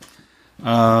 So,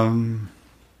 I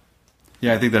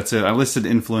think that's it. I listed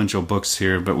influential books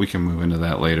here, but we can move into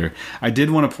that later. I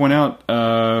did want to point out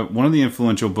one of the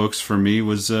influential books for me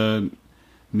was New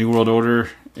World Order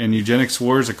and Eugenics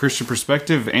Wars, A Christian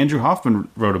Perspective. Andrew Hoffman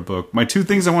wrote a book. My two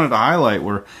things I wanted to highlight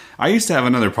were, I used to have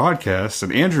another podcast,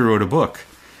 and Andrew wrote a book.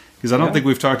 Because I don't think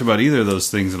we've talked about either of those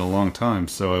things in a long time,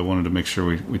 so I wanted to make sure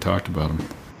we talked about them.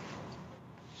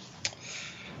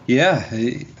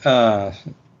 Yeah,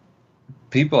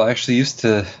 people actually used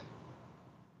to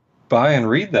buy and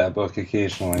read that book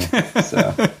occasionally.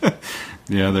 So.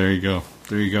 Yeah, there you go.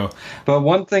 But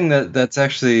one thing that's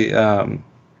actually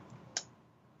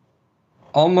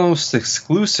almost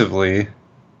exclusively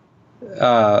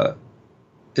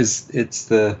it's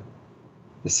the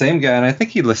same guy, and I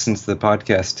think he listens to the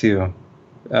podcast too.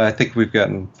 I think we've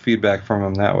gotten feedback from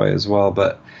him that way as well.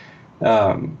 But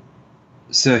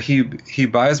so he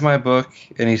buys my book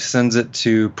and he sends it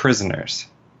to prisoners.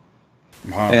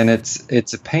 Wow. And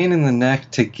it's a pain in the neck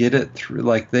to get it through.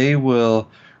 Like, they will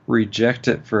reject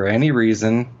it for any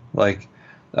reason. Like,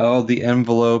 the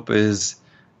envelope is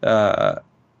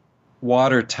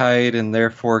watertight and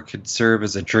therefore could serve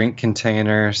as a drink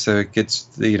container. So it gets,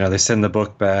 they send the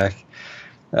book back.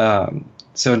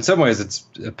 So in some ways it's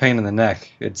a pain in the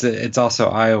neck. It's also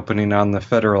eye-opening on the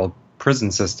federal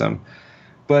prison system.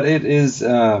 But it is,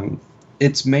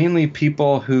 it's mainly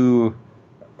people who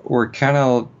were kind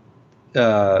of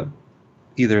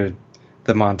either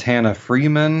the Montana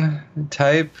Freeman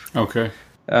type, okay,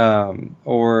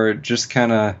 or just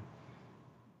kind of,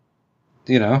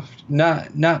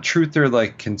 not truther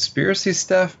like conspiracy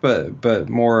stuff, but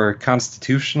more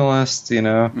constitutionalist,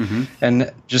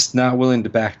 and just not willing to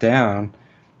back down.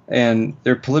 And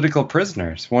they're political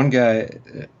prisoners. One guy,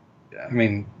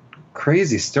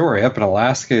 crazy story, up in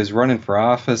Alaska, is running for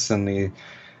office, and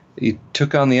he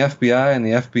took on the FBI, and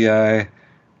the FBI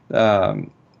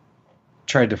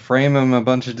tried to frame him a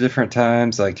bunch of different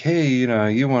times, like, hey,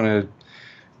 you want to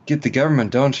get the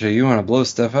government, don't you? You want to blow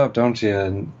stuff up, don't you?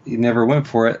 And he never went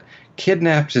for it.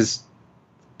 Kidnapped his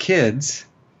kids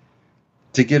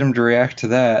to get him to react to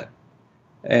that.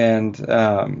 And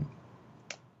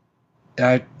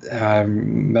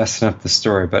I'm messing up the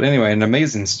story, but anyway, an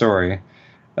amazing story.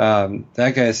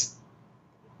 That guy's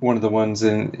one of the ones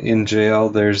in jail.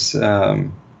 There's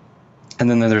and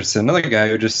then there's another guy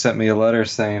who just sent me a letter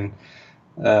saying,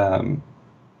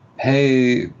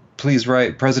 hey, please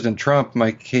write President Trump,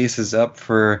 my case is up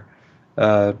for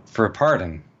a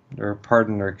pardon or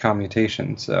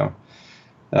commutation. So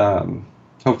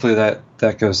hopefully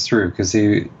that goes through, because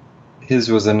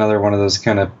his was another one of those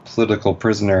kind of political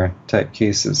prisoner type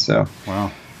cases. So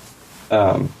wow.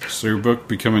 So your book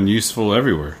becoming useful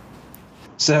everywhere.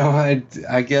 So I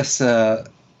guess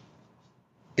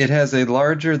it has a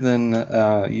larger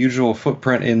than usual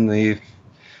footprint in the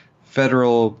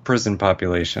federal prison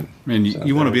population. And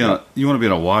you want to be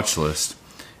on a watch list.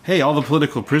 Hey, all the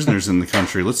political prisoners in the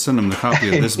country, let's send them the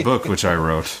copy of this book which I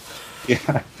wrote.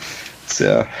 Yeah.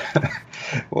 So,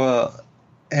 well,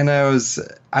 and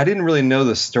I didn't really know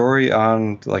the story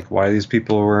on like why these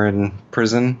people were in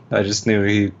prison. I just knew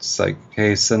he's like,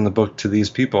 hey, send the book to these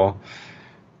people.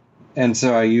 And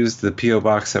so I used the P.O.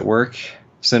 box at work.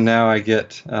 So now I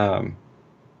get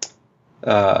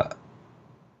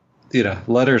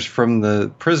letters from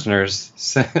the prisoners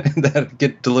that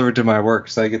get delivered to my work.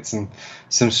 So I get some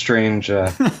strange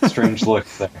look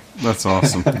there. That's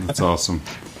awesome. That's awesome.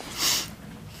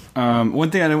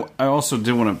 One thing I also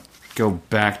did want to go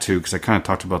back to, because I kind of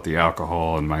talked about the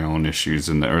alcohol and my own issues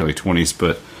in the early 20s,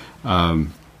 but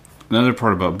another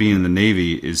part about being in the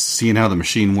Navy is seeing how the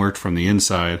machine worked from the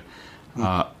inside,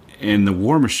 and the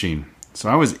war machine. So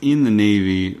I was in the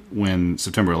Navy when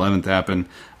September 11th happened.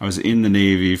 I was in the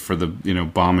Navy for the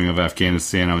bombing of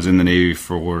Afghanistan. I was in the Navy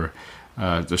for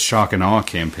the shock and awe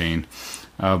campaign.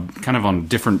 Kind of on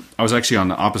different. I was actually on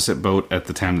the opposite boat at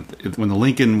the time when the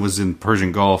Lincoln was in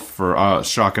Persian Gulf for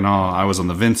shock and awe. I was on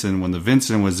the Vincent when the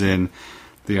Vincent was in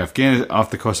the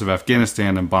off the coast of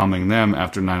Afghanistan and bombing them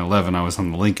after 9/11. I was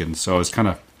on the Lincoln, so I was kind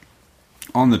of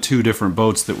on the two different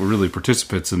boats that were really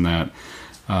participants in that.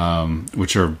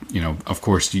 which are, of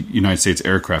course, United States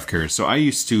aircraft carriers. So I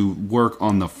used to work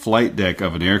on the flight deck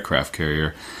of an aircraft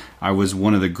carrier. I was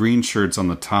one of the green shirts on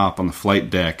the top on the flight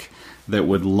deck that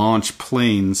would launch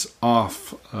planes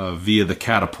off via the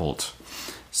catapult.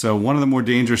 So one of the more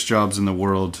dangerous jobs in the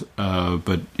world,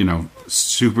 but,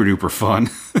 super duper fun.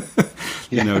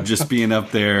 Just being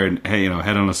up there and, hey,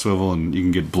 head on a swivel, and you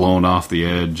can get blown off the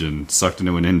edge and sucked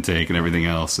into an intake and everything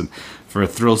else. And for a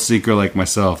thrill seeker like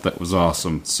myself, that was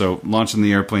awesome. So launching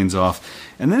the airplanes off.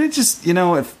 And then it just,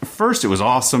 at first it was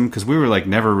awesome because we were like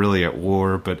never really at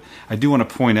war. But I do want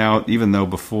to point out, even though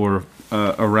before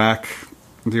the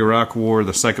Iraq War,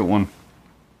 the second one,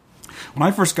 when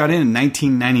I first got in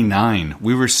 1999,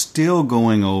 we were still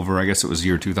going over, I guess it was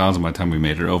year 2000 by the time we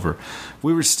made it over,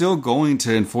 we were still going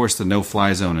to enforce the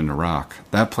no-fly zone in Iraq.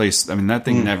 That place, that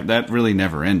thing that really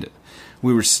never ended.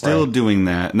 We were still doing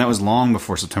that, and that was long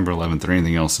before September 11th or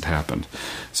anything else had happened.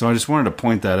 So I just wanted to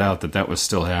point that out, that was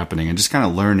still happening, and just kind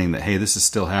of learning that, hey, this is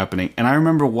still happening. And I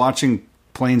remember watching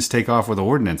planes take off with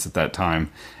ordnance at that time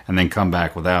and then come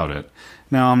back without it.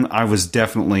 Now, I was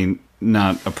definitely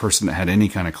not a person that had any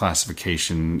kind of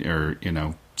classification or,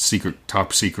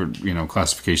 top secret,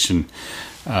 classification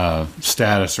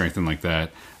status or anything like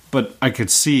that. But I could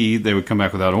see they would come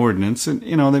back without ordnance, and,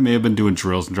 they may have been doing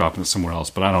drills and dropping it somewhere else,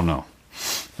 but I don't know.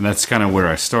 And that's kind of where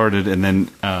I started. And then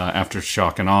after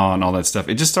shock and awe and all that stuff,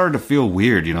 it just started to feel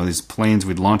weird. These planes,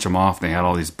 we'd launch them off, they had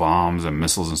all these bombs and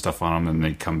missiles and stuff on them, and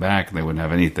they'd come back and they wouldn't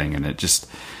have anything. And it just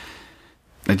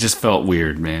felt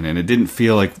weird, man. And it didn't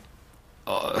feel like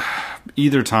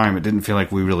either time, it didn't feel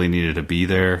like we really needed to be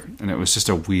there. And it was just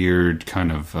a weird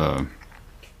kind of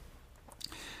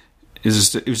it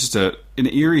was just an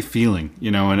eerie feeling,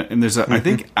 and there's I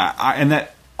think and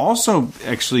that also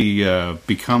actually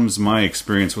becomes my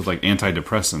experience with like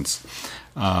antidepressants.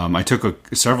 I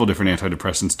took several different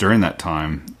antidepressants during that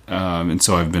time, and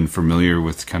so I've been familiar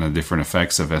with kind of different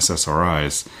effects of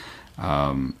SSRIs.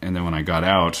 And then when I got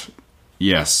out,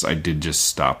 yes, I did just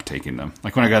stop taking them.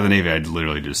 Like when I got out of the Navy, I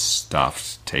literally just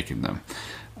stopped taking them.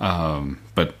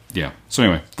 But yeah. So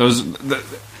anyway,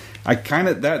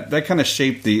 that kind of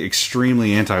shaped the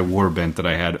extremely anti-war bent that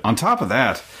I had. On top of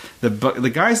that,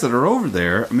 the guys that are over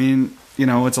there,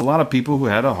 it's a lot of people who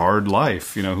had a hard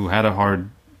life, who had a hard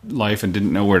life and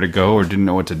didn't know where to go or didn't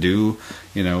know what to do.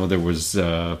 There was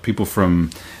people from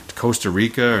Costa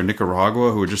Rica or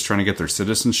Nicaragua who were just trying to get their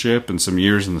citizenship, and some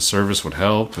years in the service would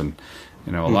help. And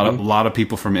a lot of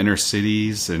people from inner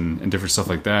cities and different stuff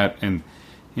like that. And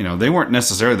they weren't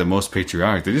necessarily the most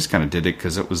patriotic. They just kind of did it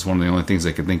because it was one of the only things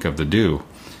they could think of to do.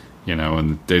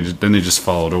 And they just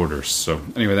followed orders. So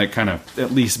anyway, that kind of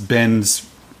at least bends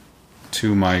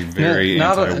to my very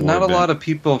anti-war not a bent. lot of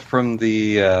people from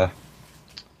the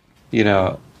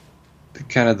kind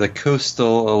of the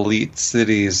coastal elite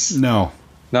cities. No,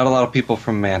 not a lot of people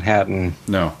from Manhattan.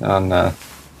 No, no,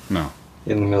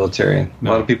 in the military.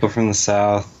 No. A lot of people from the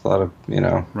South. A lot of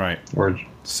right, or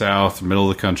South, middle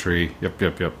of the country. Yep.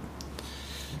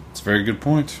 It's a very good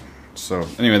point. So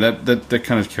anyway, that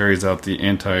kind of carries out the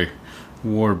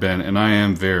anti-war bent, and I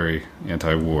am very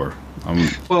anti-war.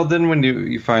 Well, then when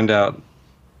you find out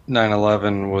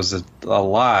 9/11 was a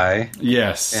lie,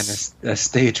 yes, and a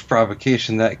staged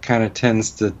provocation, that kind of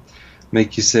tends to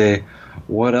make you say,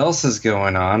 "What else is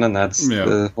going on?" And that's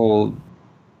the whole.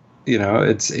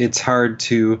 It's hard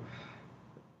to.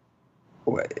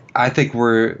 I think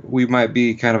we might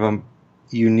be kind of a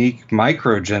unique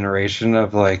micro generation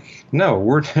of like, no,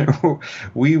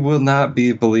 we will not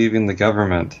be believing the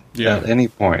government at any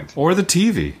point, or the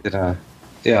TV.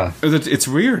 Yeah, it's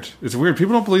weird. It's weird.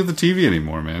 People don't believe the TV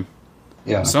anymore, man.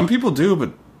 Yeah, some people do,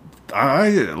 but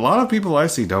a lot of people I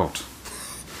see don't.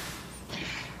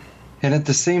 And at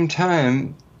the same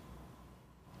time,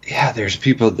 there's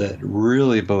people that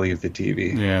really believe the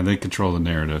TV. Yeah, they control the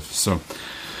narrative. So.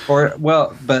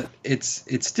 But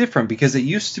it's different because it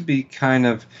used to be kind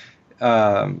of,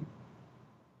 I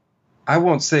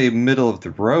won't say middle of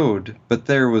the road, but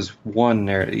there was one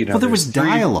narrative. Well, there was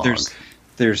dialogue.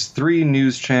 There's 3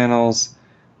 news channels,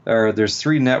 or there's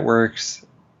 3 networks.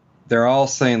 They're all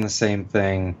saying the same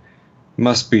thing.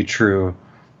 Must be true.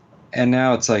 And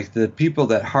now it's like the people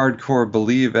that hardcore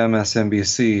believe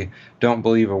MSNBC don't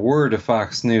believe a word of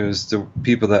Fox News. The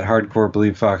people that hardcore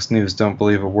believe Fox News don't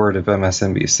believe a word of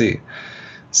MSNBC.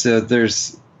 So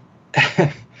there's,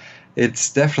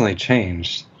 it's definitely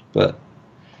changed. But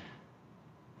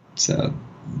so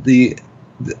the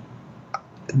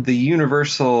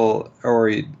universal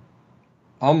or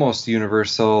almost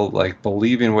universal, like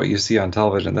believing what you see on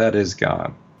television, that is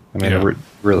gone. I mean, it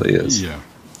really is.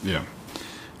 Yeah.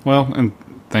 Well, and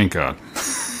thank God.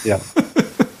 Yeah.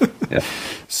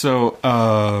 So,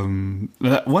 one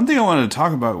thing I wanted to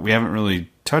talk about, we haven't really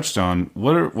touched on.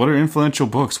 What are influential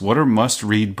books? What are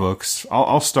must-read books?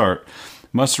 I'll start.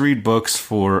 Must-read books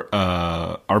for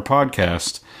our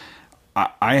podcast.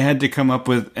 I had to come up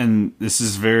with, and this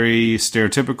is very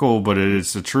stereotypical, but it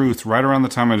is the truth. Right around the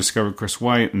time I discovered Chris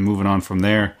White and moving on from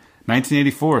there,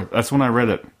 1984. That's when I read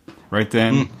it. Right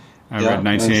then, I read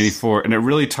 1984, and it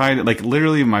really tied it. Like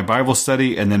literally, my Bible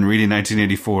study and then reading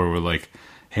 1984 were like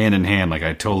hand in hand. Like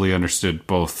I totally understood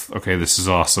both. Okay, this is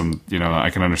awesome. You know, I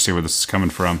can understand where this is coming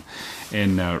from,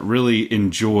 and really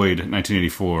enjoyed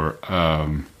 1984.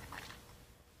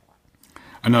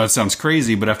 I know it sounds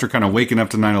crazy, but after kind of waking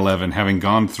up to 9/11, having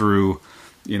gone through,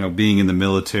 you know, being in the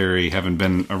military, having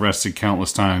been arrested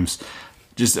countless times,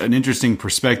 just an interesting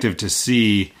perspective to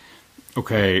see.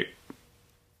 Okay,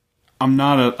 I'm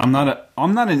not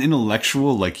an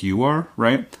intellectual like you are,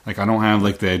 right? Like I don't have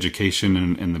like the education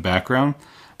and the background,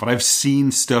 but I've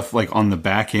seen stuff like on the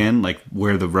back end, like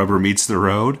where the rubber meets the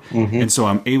road. And so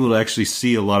I'm able to actually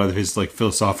see a lot of his like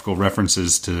philosophical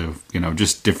references to, you know,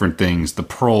 just different things, the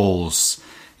proles,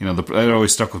 you know, that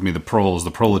always stuck with me, the proles, the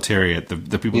proletariat,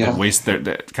 the people that waste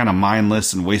that kind of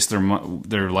mindless and waste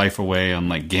their life away on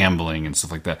like gambling and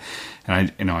stuff like that.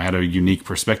 And I had a unique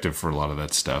perspective for a lot of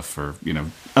that stuff, or, you know,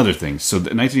 other things. So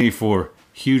 1984,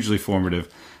 hugely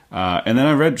formative. And then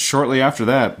I read shortly after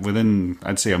that, within,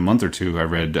 I'd say a month or two, I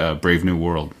read Brave New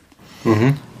World.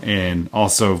 And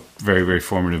also very, very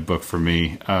formative book for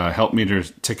me. Helped me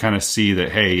to kind of see that,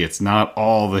 hey, it's not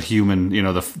all the human, you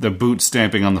know, the boot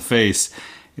stamping on the face.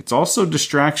 It's also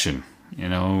distraction, you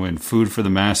know, and food for the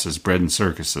masses, bread and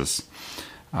circuses.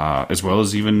 As well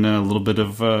as even a little bit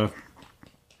of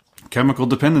chemical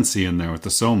dependency in there with the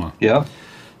soma. Yeah.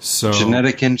 So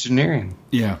genetic engineering.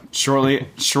 Yeah. Shortly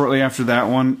after that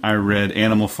one, I read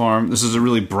Animal Farm. This is a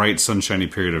really bright, sunshiny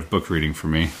period of book reading for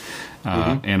me.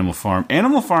 Animal Farm.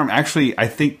 Animal Farm, actually, I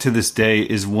think to this day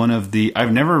is one of the.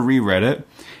 I've never reread it.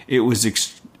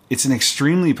 It's an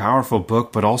extremely powerful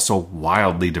book, but also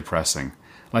wildly depressing.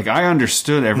 Like I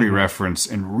understood every reference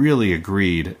and really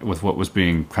agreed with what was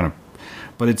being kind of.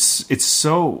 But it's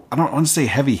so, I don't want to say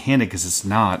heavy-handed because it's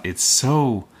not. It's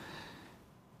so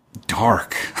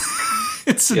dark.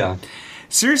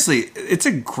 Seriously, it's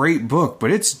a great book,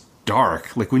 but it's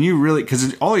dark. Like when you really,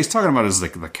 because all he's talking about is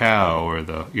like the cow or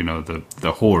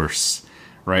the horse,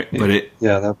 right? But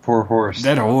that poor horse.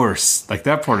 That horse, like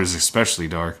that part is especially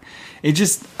dark. It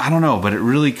just, I don't know, but it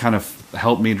really kind of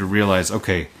helped me to realize,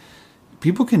 okay,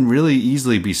 people can really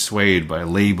easily be swayed by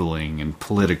labeling and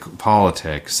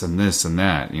politics and this and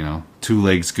that, you know, 2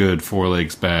 legs good, 4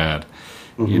 legs bad.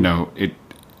 You know,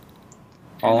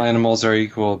 all animals are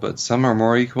equal, but some are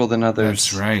more equal than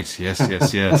others. That's right.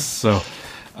 Yes. So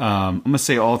I'm going to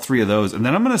say all 3 of those. And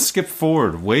then I'm going to skip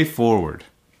way forward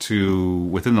to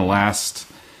within the last,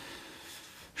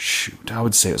 I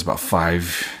would say it was about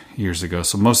 5 years ago.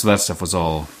 So most of that stuff was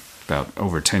all about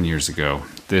over 10 years ago.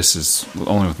 This is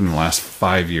only within the last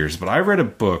 5 years. But I read a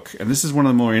book, and this is one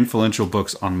of the more influential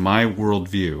books on my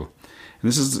worldview. And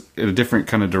this is in a different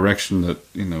kind of direction that,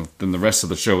 you know, than the rest of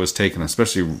the show has taken,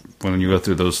 especially when you go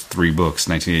through those 3 books,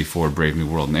 1984, Brave New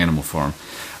World, and Animal Farm.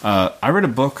 I read a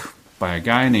book by a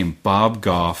guy named Bob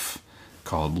Goff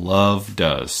called Love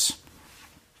Does.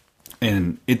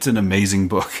 And it's an amazing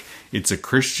book. It's a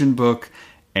Christian book.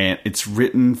 And it's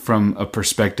written from a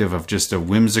perspective of just a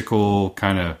whimsical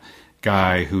kind of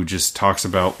guy who just talks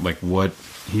about like what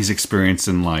he's experienced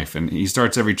in life. And he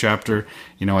starts every chapter,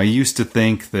 you know, I used to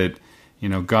think that, you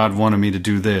know, God wanted me to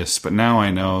do this, but now I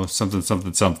know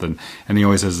something. And he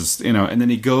always has this, you know, and then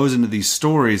he goes into these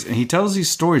stories and he tells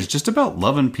these stories just about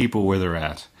loving people where they're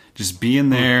at. Just being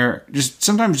there,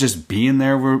 sometimes just being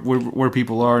there where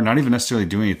people are, not even necessarily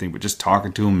doing anything, but just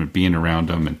talking to them and being around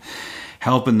them and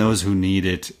helping those who need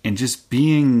it, and just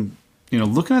being, you know,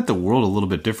 looking at the world a little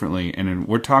bit differently. And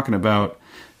we're talking about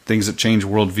things that change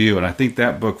worldview, and I think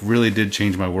that book really did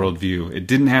change my worldview. It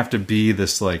didn't have to be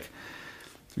this, like,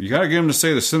 you got to get them to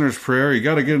say the sinner's prayer, you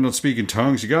got to get them to speak in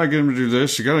tongues, you got to get them to do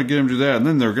this, you got to get them to do that, and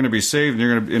then they're going to be saved, and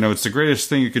you're going to, you know, it's the greatest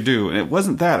thing you could do. And it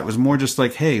wasn't that. It was more just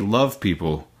like, hey, love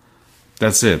people.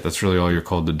 That's it. That's really all you're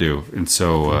called to do. And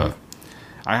so,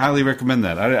 I highly recommend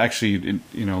that. I'd actually,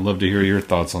 you know, love to hear your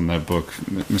thoughts on that book,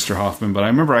 Mr. Hoffman. But I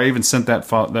remember I even sent that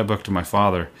book to my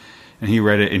father, and he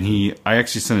read it. And I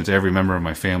actually sent it to every member of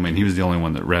my family, and he was the only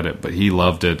one that read it. But he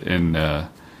loved it, and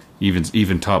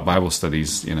even taught Bible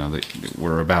studies, you know, that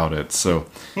were about it. So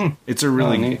it's a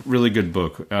really good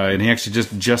book. And he actually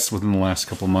just within the last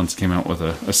couple of months came out with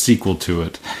a sequel to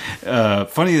it.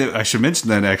 Funny that I should mention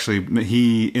that actually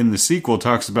he in the sequel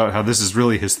talks about how this is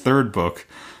really his 3rd book,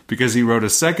 because he wrote a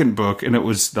second book, and it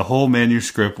was the whole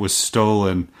manuscript was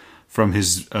stolen from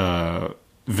his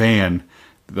van.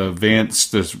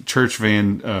 The church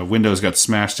van windows got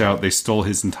smashed out. They stole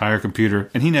his entire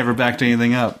computer, and he never backed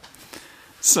anything up.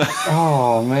 So,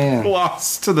 oh man,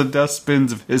 lost to the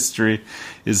dustbins of history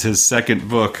is his second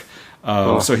book.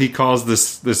 So he calls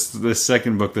this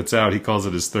second book that's out, he calls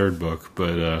it his third book.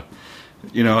 But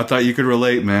I thought you could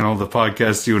relate, man. All the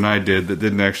podcasts you and I did that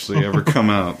didn't actually ever come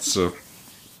out. So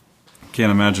can't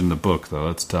imagine the book though.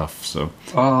 That's tough. So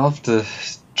I'll have to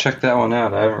check that one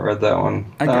out. I haven't read that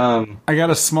one. I got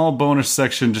a small bonus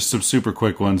section, just some super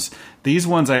quick ones. These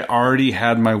ones I already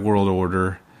had my world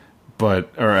order. I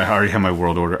already had my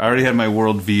world order. I already had my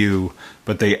world view,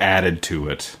 but they added to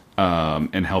it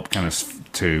and helped kind of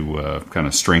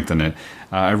strengthen it.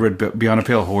 I read Beyond a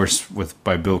Pale Horse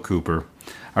by Bill Cooper.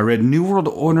 I read New World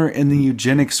Order and the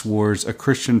Eugenics Wars: A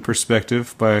Christian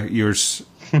Perspective by yours,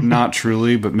 not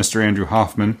truly, but Mr. Andrew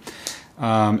Hoffman.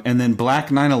 And then Black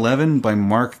 9/11 by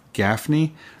Mark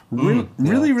Gaffney.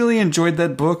 Really enjoyed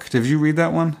that book. Did you read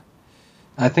that one?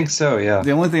 I think so, yeah.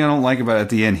 The only thing I don't like about it at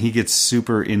the end, he gets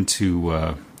super into,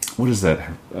 what is that?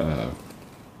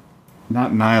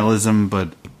 Not nihilism,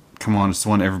 but come on, it's the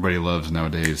one everybody loves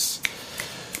nowadays.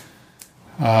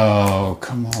 Oh,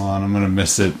 come on, I'm going to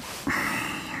miss it.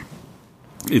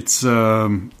 It's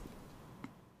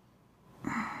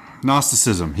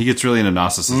Gnosticism. He gets really into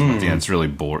Gnosticism at the end. It's really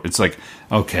bored. It's like,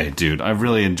 okay, dude, I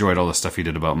really enjoyed all the stuff he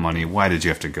did about money. Why did you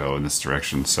have to go in this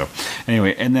direction? So,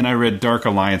 anyway, and then I read Dark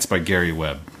Alliance by Gary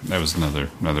Webb. That was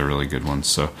another really good one.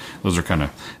 So those are kind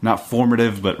of not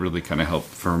formative, but really kind of help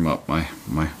firm up my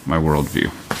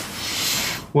worldview.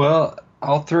 Well,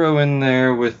 I'll throw in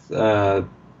there with Brave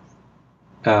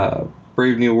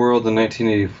New World in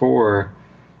 1984.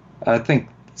 I think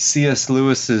C.S.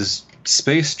 Lewis's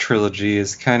Space Trilogy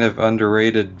is kind of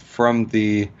underrated from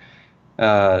the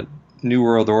New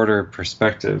World Order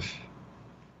perspective,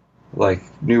 like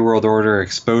New World Order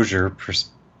exposure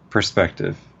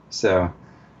perspective. So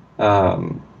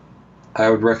I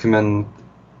would recommend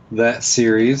that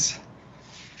series.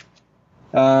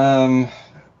 And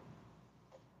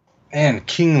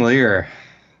King Lear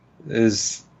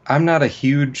is... I'm not a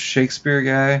huge Shakespeare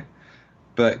guy,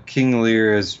 but King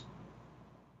Lear is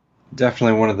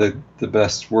definitely one of the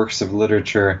best works of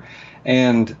literature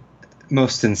and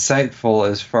most insightful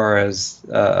as far as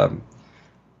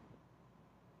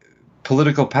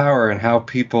political power and how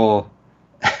people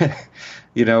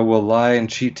will lie and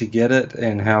cheat to get it,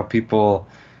 and how people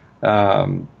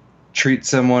treat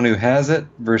someone who has it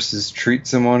versus treat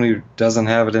someone who doesn't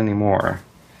have it anymore.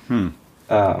 And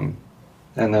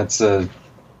that's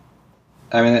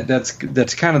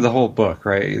that's kind of the whole book,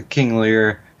 right? King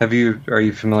Lear. Are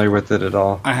you familiar with it at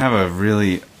all? I have a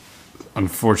really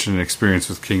unfortunate experience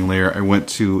with King Lear. I went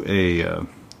to a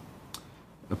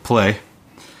play,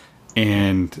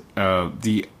 and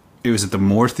it was at the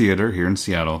Moore Theater here in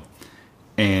Seattle,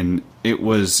 and it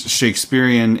was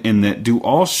Shakespearean in that, do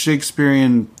all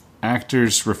Shakespearean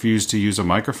actors refuse to use a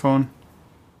microphone?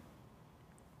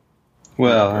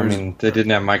 Well, I mean, they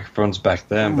didn't have microphones back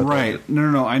then. But right.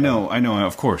 No, I know.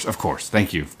 Of course.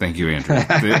 Thank you, Andrew.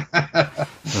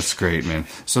 That's great, man.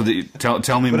 So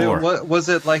tell me more. Was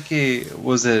it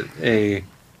a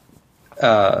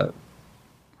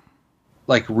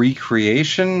like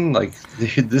recreation? Like,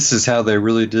 this is how they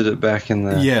really did it back in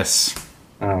the... Yes.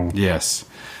 Yes.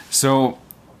 So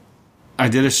I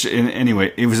did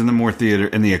anyway, it was in the Moore Theater,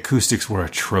 and the acoustics were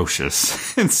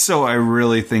atrocious. And so I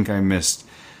really think I missed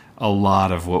a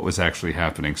lot of what was actually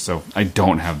happening. So I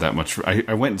don't have that much.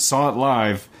 I went and saw it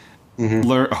live,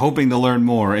 hoping to learn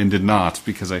more, and did not,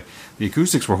 because the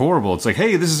acoustics were horrible. It's like,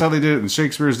 hey, this is how they did it in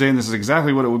Shakespeare's day, and this is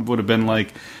exactly what it would have been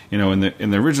like, in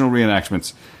the original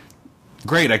reenactments.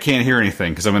 Great, I can't hear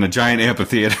anything because I'm in a giant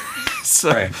amphitheater. So,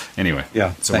 right. Anyway,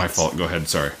 yeah, so thanks. My fault. Go ahead.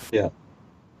 Sorry. Yeah.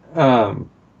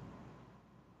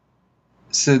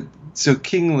 So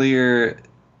King Lear,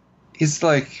 he's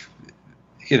like,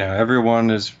 everyone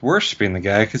is worshiping the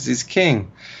guy because he's king.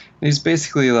 And he's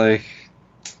basically like,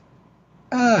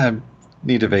 I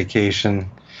need a vacation,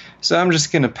 so I'm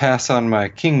just going to pass on my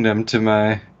kingdom to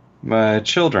my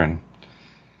children.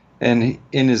 And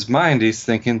in his mind, he's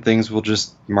thinking things will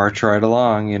just march right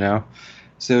along,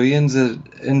 So he ends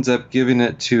up giving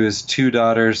it to his two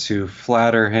daughters, who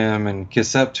flatter him and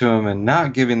kiss up to him, and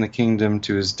not giving the kingdom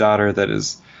to his daughter that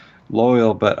is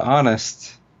loyal but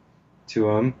honest to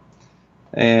him.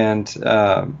 And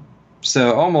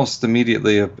so almost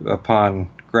immediately upon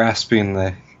grasping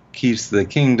the keys to the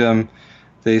kingdom,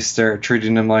 they start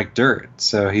treating him like dirt.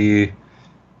 So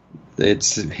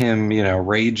it's him,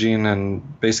 raging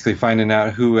and basically finding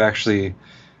out who actually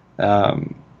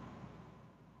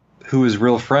who his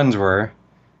real friends were,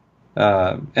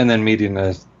 and then meeting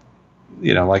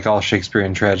like all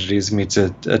Shakespearean tragedies, meets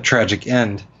a tragic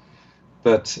end.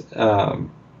 But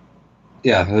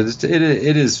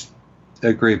it is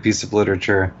a great piece of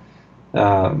literature.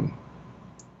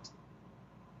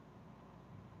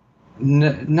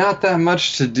 Not that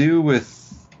much to do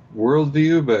with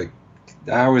worldview, but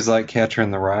I always like Catcher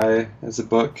in the Rye as a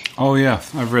book. Oh yeah,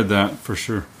 I've read that for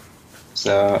sure.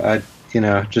 So I,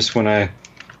 just when I'm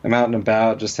out and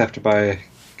about, just have to buy a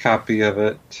copy of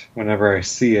it whenever I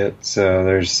see it. So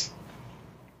there's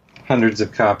hundreds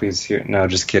of copies here. No,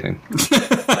 just kidding.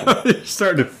 You're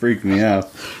starting to freak me out.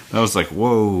 I was like,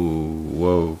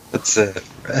 whoa. That's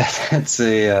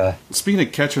a. Speaking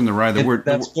of Catcher in the Rye,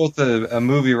 that's both a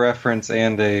movie reference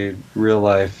and a real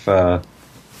life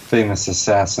famous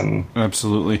assassin.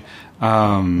 Absolutely.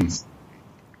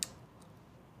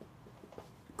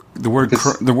 The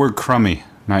word crummy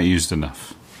not used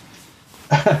enough.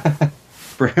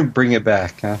 Bring it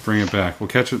back, huh? Bring it back. Well,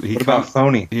 Catcher. What about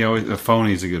phony? A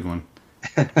phony's a good one.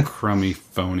 Crummy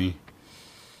phony.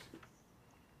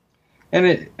 And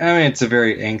it's a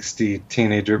very angsty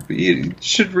teenager. But you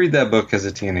should read that book as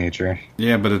a teenager.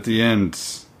 Yeah, but at the end,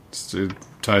 it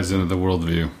ties into the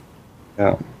worldview.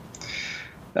 Yeah.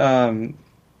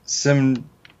 Some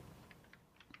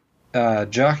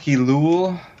Jockey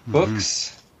Lewell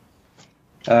books.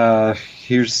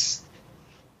 Here's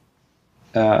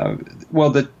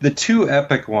the two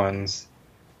epic ones,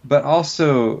 but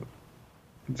also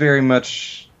very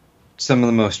much some of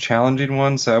the most challenging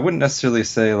ones. So I wouldn't necessarily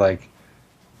say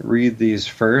read these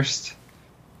first.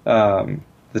 The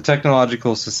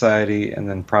Technological Society and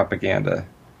then Propaganda.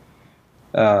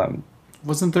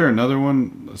 Wasn't there another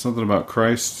one, something about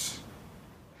Christ?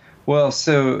 Well,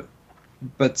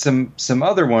 but some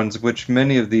other ones, which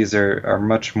many of these are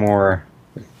much more.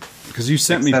 Because you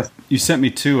sent me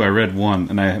two. I read one,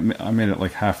 and I made it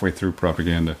halfway through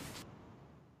Propaganda.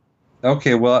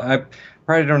 Okay, well, I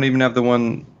probably don't even have the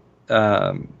one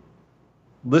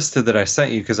listed that I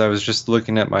sent you because I was just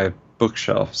looking at my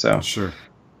bookshelf. So sure.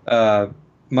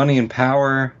 Money and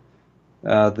Power,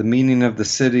 The Meaning of the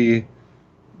City,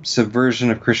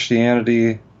 Subversion of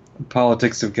Christianity,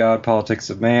 Politics of God, Politics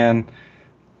of Man,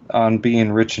 On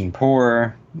Being Rich and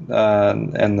Poor,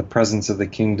 and The Presence of the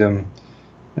Kingdom.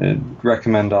 I'd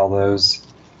recommend all those.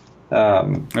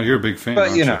 You're a big fan,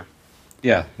 but aren't you?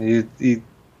 Yeah, you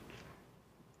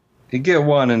get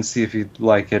one and see if you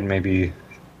like it. Maybe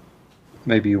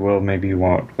you will, maybe you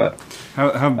won't. But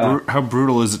how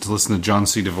brutal is it to listen to John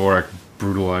C. Dvorak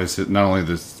brutalize it? Not only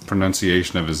the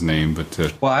pronunciation of his name,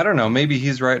 but well, I don't know. Maybe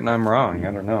he's right and I'm wrong.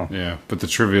 I don't know. Yeah, but the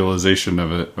trivialization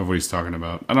of it, of what he's talking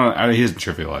about. He hasn't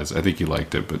trivialized. I think he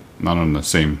liked it, but not on the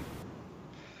same.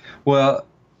 Well,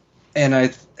 and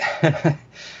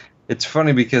it's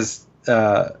funny because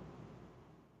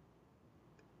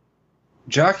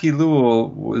Jockey Lewell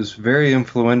was very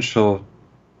influential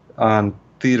on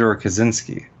Theodore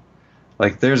Kaczynski.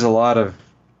 There's a lot of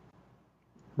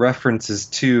references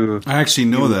to. I actually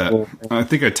know that. I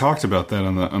think I talked about that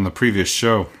on the previous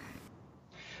show.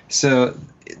 So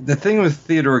the thing with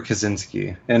Theodore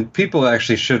Kaczynski, and people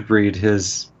actually should read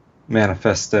his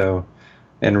manifesto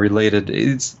and related.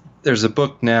 There's a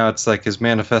book now. It's like his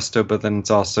manifesto, but then it's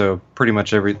also pretty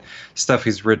much every stuff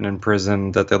he's written in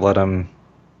prison that they let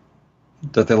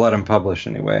him publish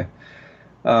anyway.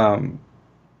 And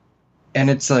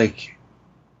it's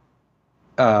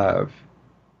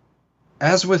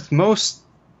as with most,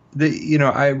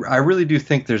 I really do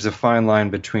think there's a fine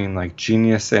line between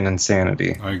genius and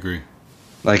insanity. I agree.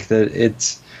 That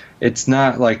it's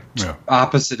not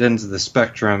opposite ends of the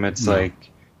spectrum. It's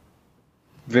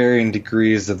varying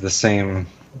degrees of the same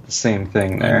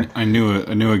thing there. I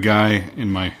knew a guy in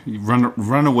my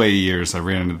runaway years. I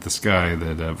ran into this guy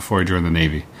that before I joined the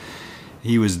Navy.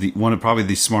 He was probably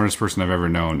the smartest person I've ever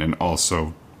known, and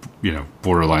also,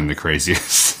 borderline the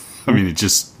craziest. I mean, it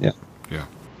just yeah.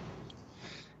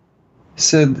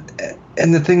 So,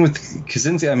 and the thing with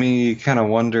Kaczynski, you kind of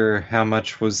wonder how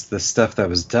much was the stuff that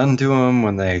was done to him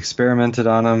when they experimented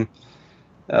on him.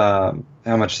 How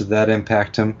much did that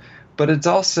impact him? But it's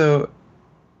also,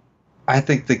 I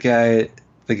think the guy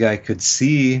could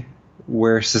see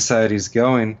where society's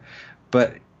going,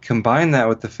 but combine that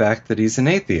with the fact that he's an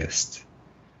atheist.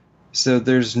 So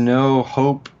there's no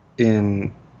hope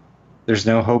in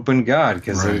God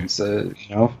because it's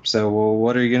So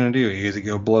what are you going to do? You either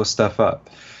go blow stuff up.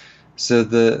 So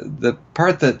the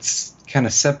part that's kind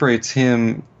of separates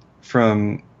him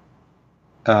from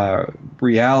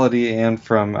reality and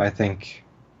from, I think,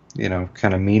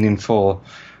 kind of meaningful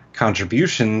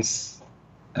contributions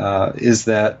is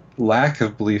that lack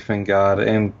of belief in God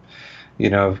and,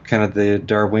 kind of the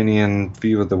Darwinian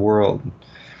view of the world.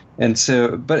 And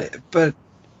so, but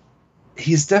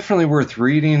he's definitely worth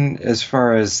reading as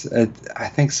far as I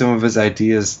think some of his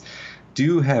ideas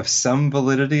do have some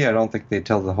validity. I don't think they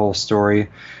tell the whole story,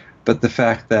 but the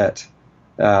fact that,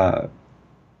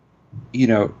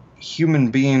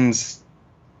 human beings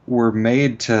were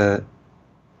made to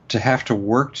have to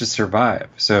work to survive.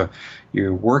 So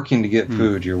you're working to get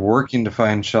food, you're working to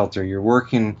find shelter, you're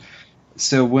working.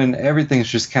 So when everything's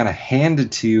just kind of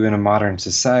handed to you in a modern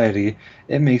society,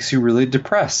 it makes you really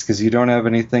depressed because you don't have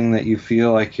anything that you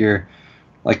feel like you're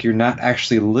not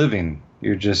actually living.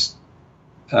 You're just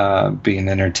being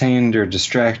entertained or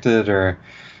distracted or,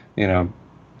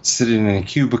 sitting in a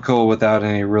cubicle without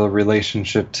any real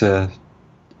relationship to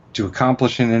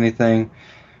accomplishing anything.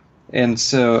 And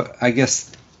so I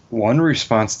guess one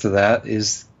response to that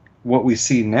is what we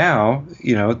see now,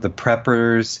 the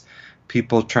preppers,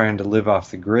 people trying to live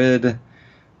off the grid.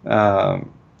 I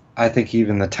think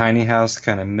even the tiny house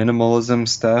kind of minimalism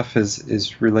stuff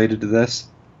is related to this.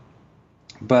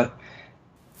 But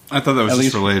I thought that was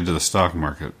just related to the stock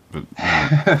market. But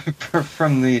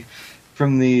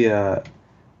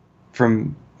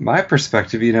from my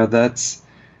perspective,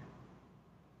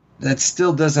 that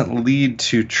still doesn't lead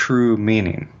to true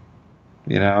meaning.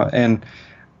 And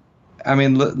I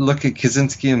mean, look at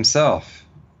Kaczynski himself.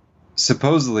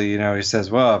 Supposedly, he says,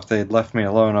 well, if they'd left me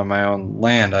alone on my own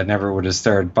land, I never would have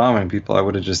started bombing people. I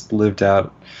would have just lived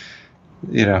out,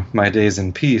 my days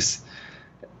in peace.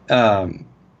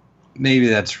 Maybe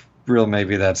that's real,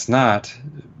 maybe that's not.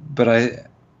 But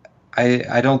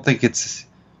I don't think it's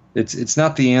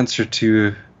not the answer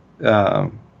to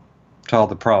all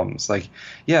the problems. Like,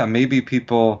 yeah, maybe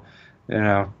people,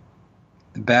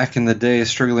 back in the day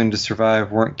struggling to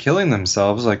survive weren't killing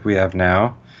themselves like we have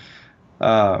now.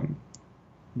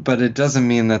 But it doesn't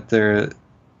mean that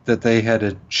they had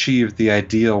achieved the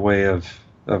ideal way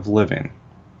of living.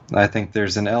 I think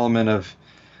there's an element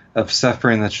of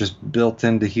suffering that's just built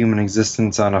into human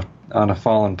existence on a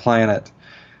fallen planet.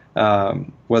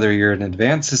 Whether you're an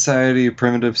advanced society, a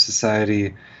primitive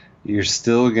society, you're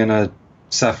still gonna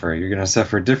suffer. You're gonna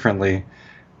suffer differently.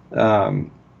 But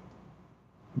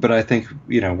I think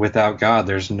without God,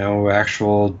 there's no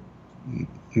actual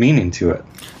meaning to it.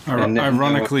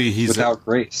 Ironically, he's without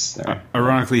grace.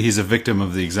 Ironically, he's a victim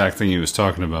of the exact thing he was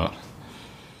talking about.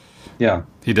 Yeah,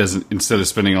 he doesn't. Instead of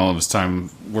spending all of his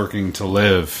time working to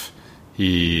live,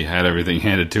 he had everything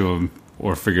handed to him,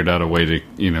 or figured out a way to,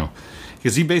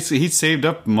 because he saved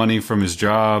up money from his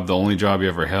job, the only job he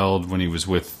ever held, when he was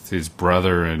with his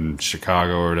brother in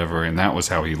Chicago or whatever, and that was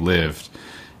how he lived.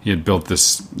 He had built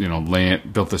this,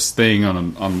 built this thing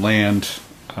on land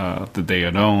that they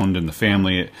had owned and the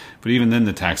family. But even then,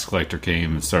 the tax collector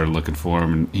came and started looking for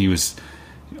him, and he was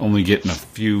only getting a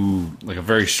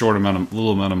very short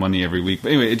little amount of money every week.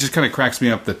 But anyway, it just kind of cracks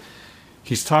me up that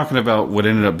he's talking about what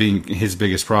ended up being his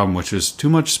biggest problem, which is too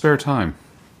much spare time.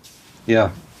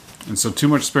 Yeah. And so too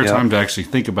much spare time to actually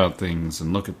think about things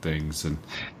and look at things. And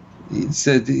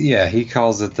so, he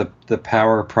calls it the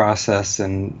power process,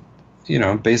 and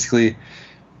basically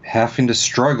having to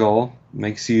struggle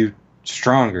makes you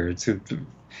stronger.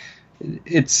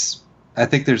 It's I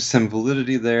think there's some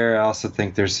validity there. I also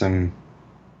think there's some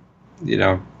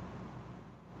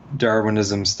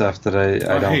Darwinism stuff that I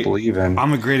don't believe in.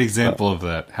 I'm a great example of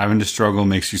that. Having to struggle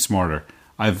makes you smarter.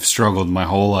 I've struggled my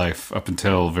whole life up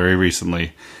until very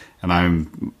recently,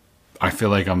 and I feel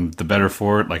like I'm the better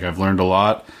for it. Like, I've learned a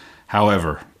lot.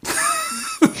 However,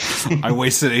 I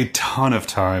wasted a ton of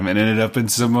time and ended up in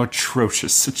some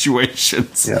atrocious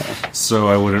situations. Yeah. So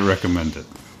I wouldn't recommend it.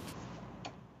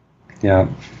 Yeah.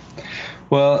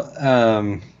 Well,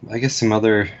 I guess some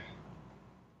other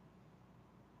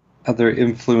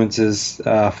influences.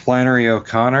 Flannery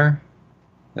O'Connor.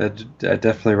 I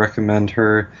definitely recommend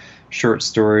her short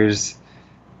stories.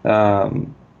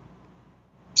 Some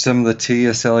of the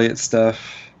T.S. Eliot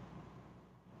stuff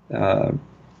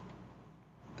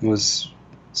was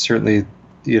certainly,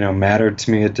 mattered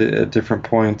to me at different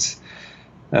points.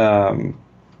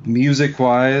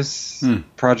 Music-wise,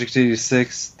 Project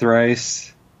 86,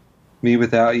 Thrice, Me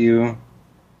Without You.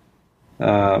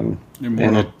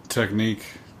 Immortal Technique.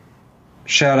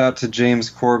 Shout out to James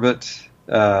Corbett.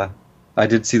 I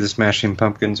did see the Smashing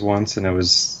Pumpkins once, and it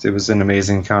was an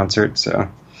amazing concert. So,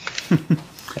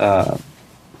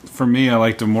 for me, I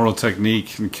liked Immortal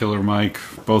Technique and Killer Mike,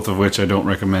 both of which I don't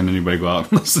recommend anybody go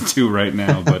out and listen to right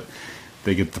now, but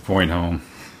they get the point home.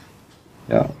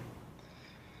 Yeah.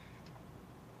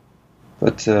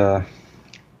 But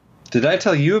Did I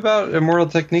tell you about Immortal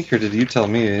Technique, or did you tell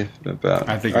me about?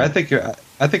 I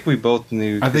think we both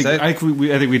knew. I think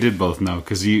we did both know,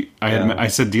 because I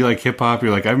said, "Do you like hip hop?"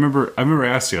 You're like, I remember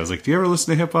asking you. I was like, "Do you ever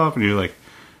listen to hip hop?" And you're like,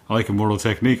 "I like Immortal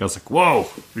Technique." I was like, "Whoa,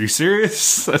 are you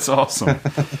serious? That's awesome."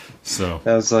 So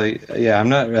I was like, "Yeah, I'm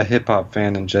not a hip hop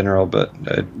fan in general, but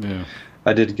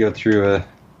I did go through a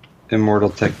Immortal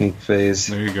Technique phase."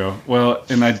 There you go. Well,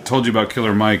 and I told you about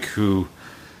Killer Mike, who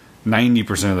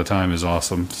 90% of the time is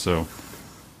awesome. So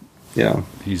yeah,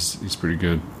 he's pretty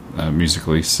good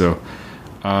musically. So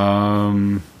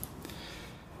you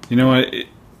know what?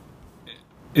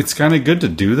 It's kind of good to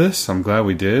do this. I'm glad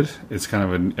we did. It's kind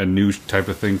of a new type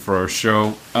of thing for our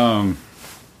show. And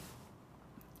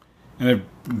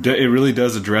it really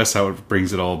does address how it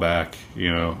brings it all back,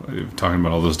 you know, talking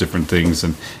about all those different things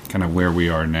and kind of where we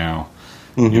are now.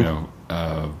 Mm-hmm. You know,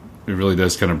 it really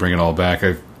does kind of bring it all back.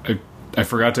 I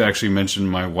forgot to actually mention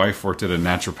my wife worked at a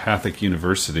naturopathic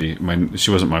university. She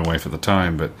wasn't my wife at the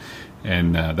time, but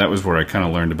that was where I kind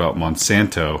of learned about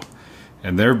Monsanto.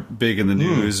 And they're big in the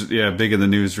news. Big in the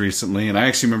news recently. And I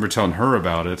actually remember telling her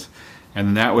about it.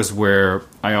 And that was where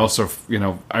I also, you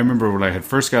know, I remember when I had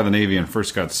first got out of the Navy and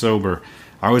first got sober,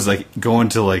 I was like going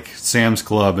to like Sam's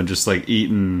Club and just like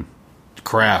eating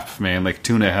crap, man, like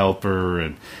tuna helper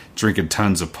and drinking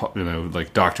tons of, you know,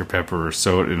 like Dr. Pepper or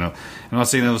soda, you know. I'm not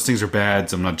saying those things are bad,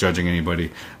 so I'm not judging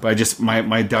anybody. But I just,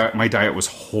 my diet was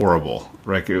horrible.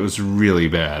 Right? It was really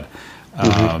bad.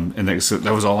 And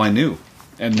that was all I knew.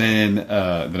 And then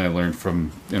I learned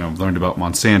learned about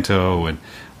Monsanto and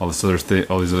all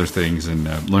these other things,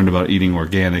 and learned about eating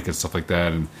organic and stuff like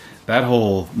that. And that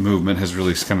whole movement has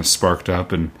really kind of sparked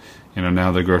up. And you know,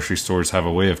 now the grocery stores have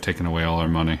a way of taking away all our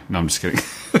money. No, I'm just kidding.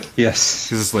 Yes,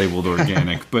 because it's labeled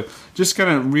organic. But just kind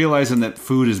of realizing that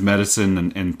food is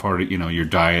medicine, and part of, you know, your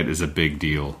diet is a big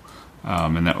deal.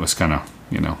 And that was kind of,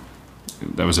 you know,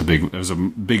 that was a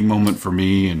big moment for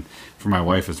me and for my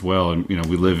wife as well. And you know,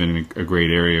 we live in a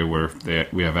great area where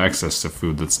we have access to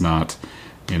food that's not,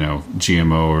 you know,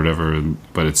 GMO or whatever,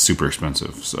 but it's super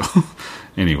expensive. So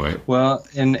anyway, well,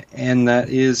 and that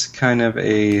is kind of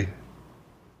it's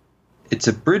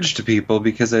a bridge to people,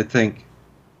 because I think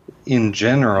in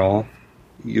general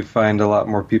you find a lot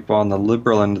more people on the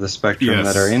liberal end of the spectrum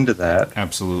that are into that.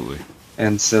 Absolutely.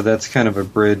 And so that's kind of a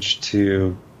bridge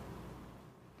to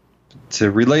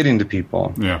relating to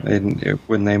people, and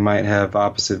when they might have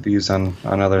opposite views on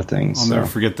other things. I'll never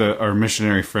forget our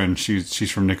missionary friend.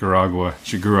 She's from Nicaragua.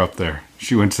 She grew up there.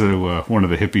 She went to one of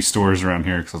the hippie stores around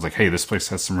here because I was like, "Hey, this place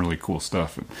has some really cool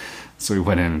stuff." And so we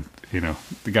went in. And, you know,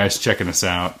 the guy's checking us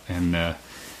out, and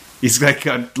he's like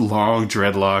got long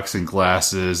dreadlocks and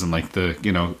glasses, and like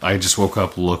I just woke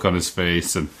up look on his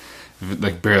face, and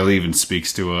like barely even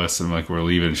speaks to us. And like we're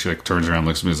leaving, and she like turns around, and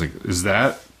looks at me, and is like, "Is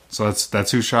that?" So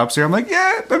that's who shops here. I'm like,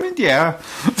 yeah. I mean, yeah.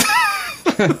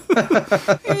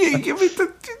 Give me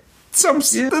it's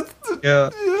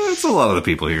a lot of the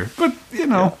people here, but you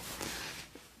know,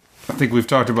 I think we've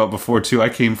talked about before too. I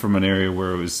came from an area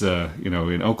where it was, you know,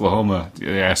 in Oklahoma.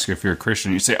 They ask you if you're a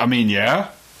Christian. You say, I mean, yeah.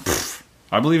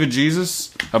 I believe in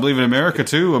Jesus. I believe in America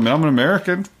too. I mean, I'm an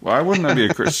American. Why wouldn't I be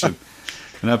a Christian?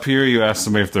 And up here, you ask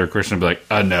somebody if they're a Christian, I'd be like,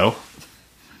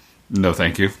 no,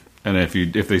 thank you. And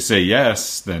if they say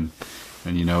yes, then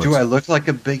you know. Do I look like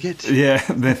a bigot? Yeah,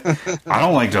 then I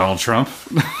don't like Donald Trump.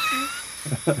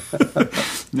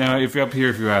 Now, if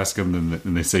you ask them,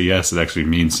 and they say yes, it actually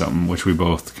means something, which we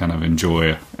both kind of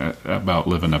enjoy about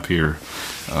living up here.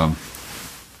 So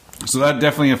that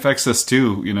definitely affects us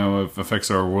too. You know, it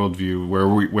affects our worldview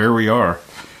where we are,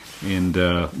 and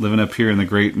living up here in the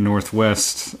great north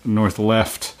left.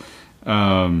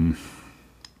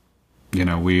 You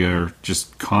know, we are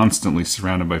just constantly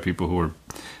surrounded by people who are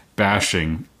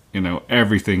bashing, you know,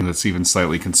 everything that's even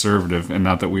slightly conservative. And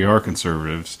not that we are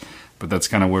conservatives, but that's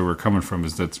kind of where we're coming from,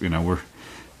 is that, you know, we're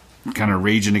kind of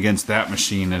raging against that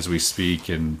machine as we speak.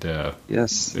 And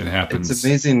yes, it happens. It's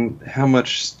amazing how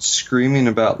much screaming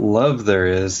about love there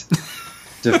is,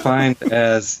 defined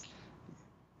as,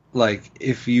 like,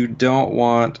 if you don't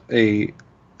want a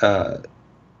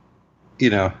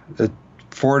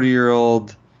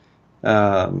 40-year-old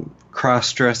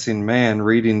cross-dressing man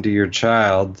reading to your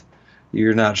child,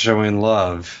 you're not showing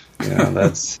love. You know,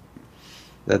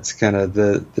 that's kind of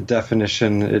the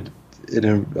definition. It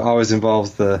always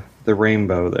involves the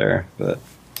rainbow there. But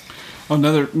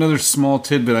another small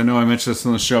tidbit. I know I mentioned this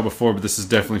on the show before, but this is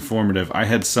definitely formative. I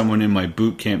had someone in my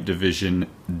boot camp division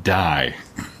die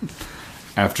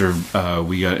after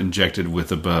we got injected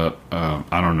with about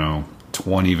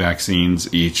 20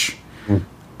 vaccines each.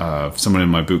 Someone in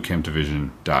my boot camp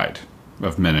division died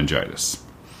of meningitis.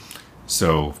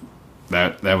 So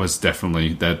that was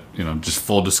definitely that. Just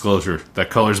full disclosure, that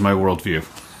colors my worldview.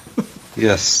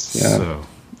 Yes. Yeah. So,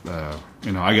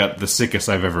 I got the sickest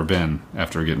I've ever been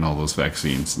after getting all those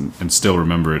vaccines, and still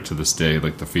remember it to this day,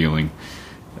 like the feeling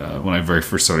when I very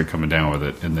first started coming down with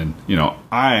it. And then,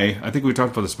 I think we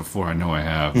talked about this before. I know I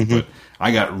have, but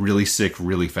I got really sick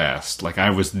really fast. Like I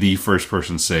was the first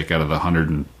person sick out of the 100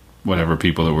 and whatever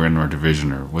people that were in our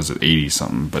division, or was it 80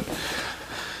 something? But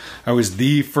I was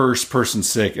the first person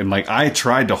sick, and like I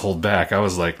tried to hold back. I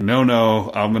was like,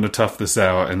 no, I'm going to tough this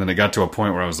out. And then it got to a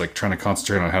point where I was like trying to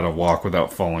concentrate on how to walk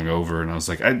without falling over. And I was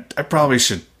like, I probably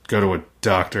should go to a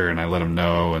doctor. And I let them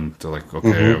know, and they're like,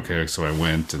 okay. So I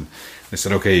went, and they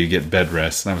said, okay, you get bed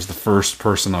rest. And I was the first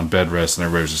person on bed rest, and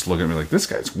everybody was just looking at me like, this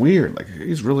guy's weird. Like,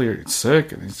 he's really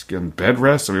sick, and he's getting bed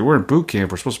rest. I mean, we're in boot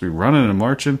camp. We're supposed to be running and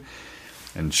marching.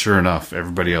 And sure enough,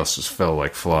 everybody else just fell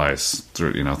like flies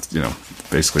through,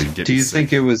 basically getting Do you sick.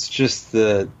 think it was just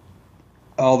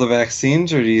all the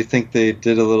vaccines, or do you think they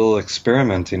did a little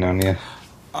experimenting on you?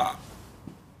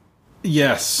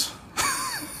 Yes.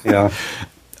 Yeah.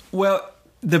 Well,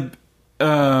 the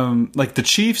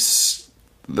Chiefs,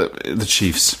 the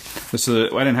Chiefs. So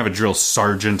I didn't have a drill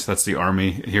sergeant. That's the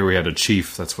Army. Here we had a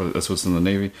chief. That's what's in the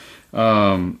Navy.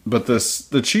 But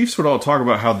the Chiefs would all talk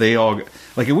about how they all,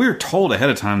 like, we were told ahead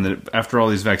of time that after all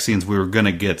these vaccines, we were going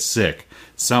to get sick.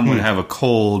 Some would have a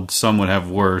cold, some would have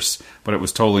worse, but it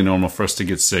was totally normal for us to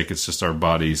get sick. It's just our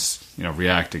bodies,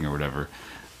 reacting or whatever.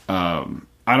 I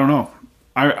don't know.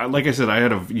 I like I said, I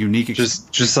had a unique experience.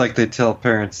 Just like they tell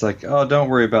parents, like, oh, don't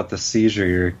worry about the seizure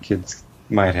your kids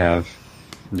might have.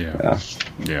 Yeah.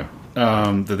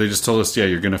 That they just told us,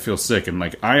 you're gonna feel sick, and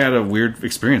like I had a weird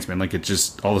experience, man. Like it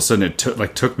just all of a sudden it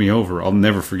took me over. I'll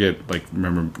never forget.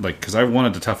 Because I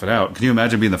wanted to tough it out. Can you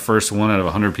imagine being the first one out of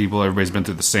 100 people? Everybody's been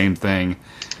through the same thing,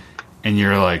 and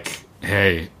you're like,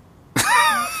 hey,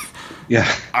 yeah,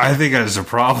 I think there's a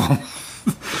problem.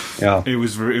 Yeah, it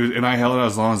was, and I held it out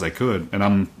as long as I could, and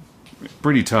I'm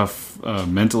pretty tough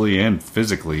mentally and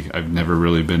physically. I've never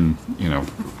really been,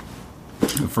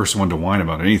 the first one to whine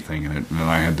about anything, and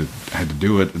I had to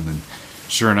do it. And then,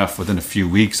 sure enough, within a few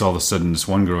weeks, all of a sudden, this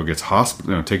one girl gets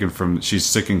taken from. She's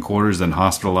sick in quarters, then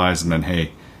hospitalized, and then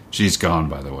hey, she's gone.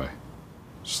 By the way,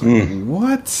 just like,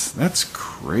 what? That's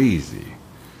crazy.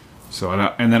 So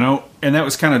and that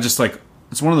was kind of just like,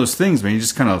 it's one of those things, man. You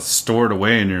just kind of store it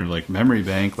away in your like memory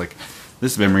bank. Like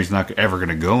this memory's not ever going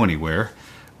to go anywhere.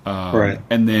 Right.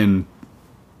 And then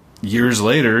years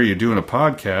later, you're doing a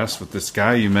podcast with this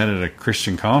guy you met at a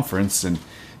Christian conference, and you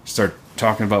start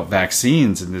talking about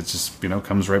vaccines, and it just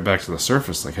comes right back to the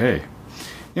surface. Like, hey,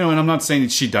 and I'm not saying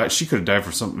that she died. She could have died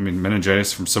from something. I mean,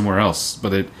 meningitis from somewhere else,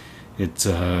 but it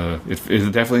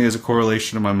definitely is a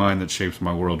correlation in my mind that shapes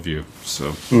my worldview.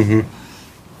 So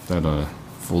that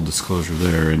full disclosure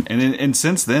there, and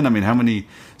since then, I mean, how many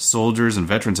soldiers and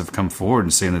veterans have come forward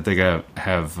and saying that they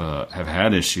have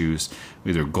had issues,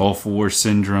 either Gulf War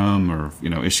syndrome or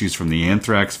issues from the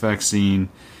anthrax vaccine,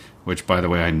 which by the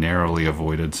way I narrowly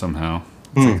avoided somehow.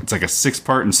 It's like a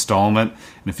 6-part installment,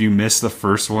 and if you miss the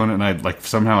first one, and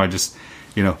I just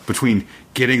between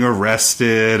getting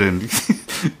arrested and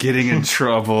getting in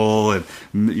trouble and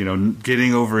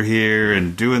getting over here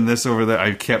and doing this over there,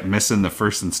 I kept missing the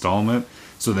first installment.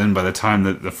 So then by the time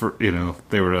that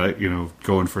they were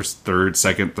going for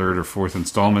second, third, or fourth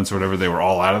installments or whatever, they were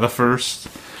all out of the first.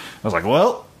 I was like,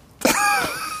 well,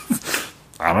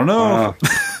 I don't know.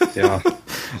 Yeah.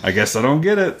 I guess I don't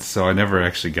get it. So I never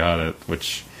actually got it,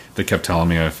 which they kept telling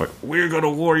me, we're going to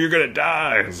war, you're going to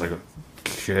die. I was like,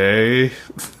 okay.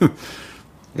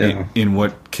 Yeah. In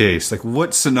what case? Like,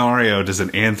 what scenario does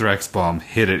an anthrax bomb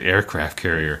hit an aircraft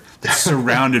carrier that's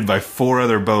surrounded by 4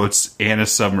 other boats and a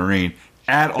submarine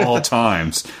at all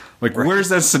times? Like, where's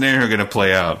that scenario going to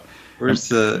play out? Where's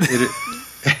the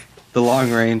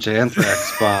long range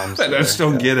anthrax bombs? I just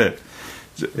don't get it.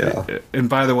 Yeah. And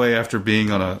by the way, after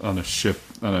being on a ship,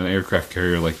 on an aircraft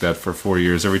carrier like that for 4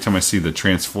 years, every time I see the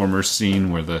Transformers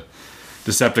scene where the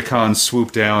Decepticons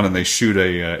swoop down and they shoot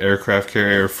a aircraft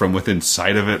carrier from within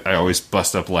sight of it, I always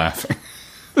bust up laughing.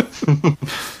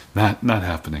 Not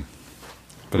happening.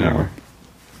 But anyway.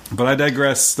 But I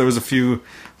digress. There was a few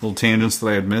little tangents that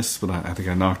I had missed, but I think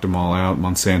I knocked them all out.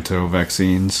 Monsanto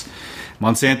vaccines.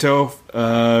 Monsanto,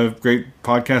 great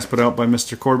podcast put out by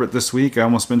Mr. Corbett this week. I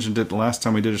almost mentioned it the last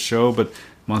time we did a show, but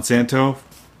Monsanto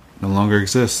no longer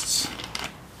exists.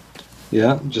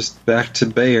 Yeah, just back to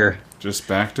Bayer. Just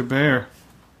back to Bayer.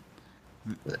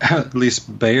 At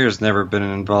least Bayer's never been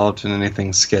involved in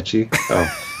anything sketchy. Oh.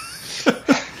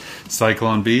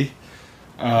 Cyclone B.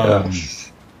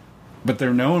 but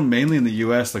they're known mainly in the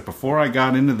U.S. Like, before I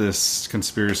got into this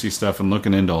conspiracy stuff and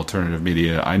looking into alternative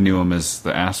media, I knew them as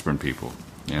the aspirin people,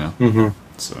 you know? Mm-hmm.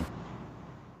 So.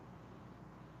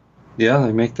 Yeah,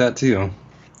 they make that too.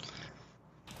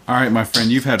 All right, my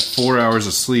friend, you've had 4 hours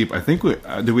of sleep. I think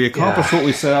did we accomplish what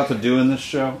we set out to do in this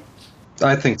show?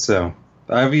 I think so.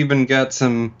 I've even got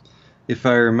some, if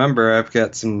I remember, I've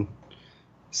got some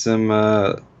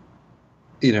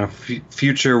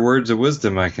future words of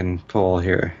wisdom I can pull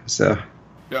here. So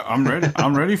yeah, I'm ready.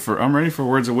 I'm ready for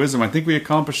words of wisdom. I think we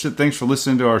accomplished it. Thanks for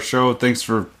listening to our show. Thanks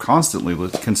for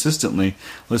consistently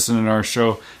listening to our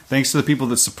show. Thanks to the people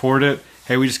that support it.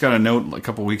 Hey, we just got a note a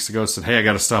couple weeks ago that said, hey, I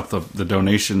got to stop the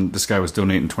donation. This guy was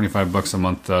donating $25 a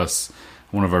month to us,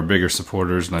 one of our bigger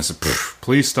supporters. And I said,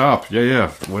 please stop.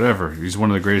 Yeah, whatever. He's one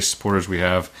of the greatest supporters we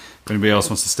have. If anybody else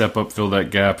wants to step up, fill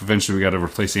that gap. Eventually, we got to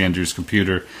replace Andrew's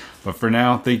computer. But for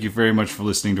now, thank you very much for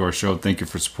listening to our show. Thank you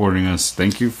for supporting us.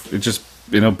 Thank you. It just,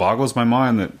 boggles my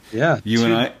mind that you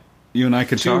and I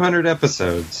can 200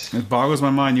 episodes. It boggles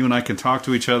my mind. You and I can talk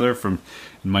to each other from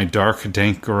in my dark,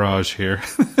 dank garage here,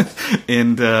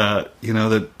 and well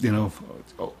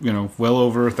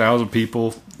over 1,000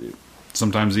 people,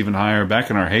 sometimes even higher. Back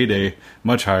in our heyday,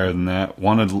 much higher than that.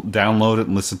 Want to download it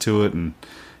and listen to it, and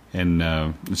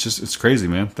it's crazy,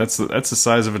 man. That's the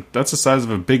size of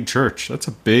a big church. That's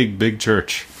a big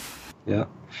church. Yeah.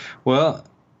 Well,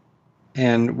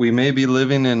 and we may be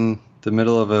living in the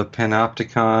middle of a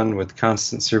panopticon with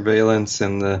constant surveillance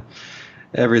and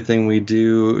everything we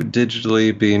do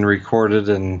digitally being recorded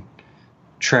and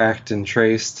tracked and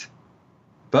traced.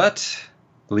 But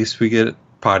at least we get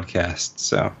podcasts.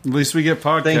 So at least we get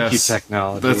podcasts. Thank you,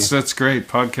 technology. That's great.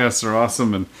 Podcasts are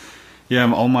awesome. And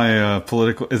yeah, all my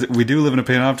political... We do live in a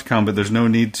panopticon, but there's no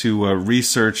need to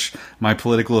research my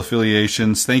political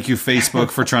affiliations. Thank you, Facebook,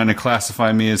 for trying to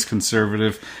classify me as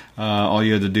conservative. All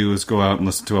you had to do was go out and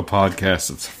listen to a podcast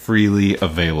that's freely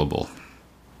available.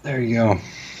 There you go.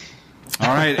 All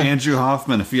right, Andrew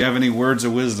Hoffman, if you have any words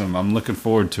of wisdom, I'm looking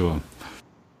forward to them.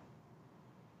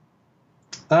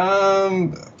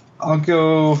 I'll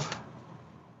go...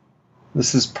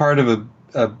 This is part of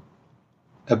a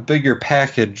bigger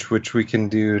package, which we can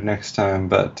do next time,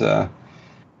 but an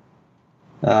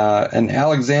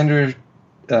Alexander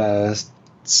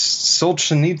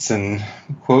Solzhenitsyn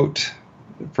quote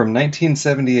from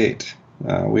 1978.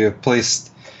 We have placed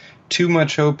too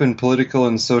much hope in political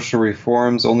and social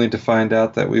reforms only to find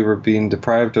out that we were being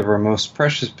deprived of our most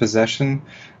precious possession,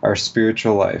 our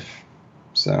spiritual life.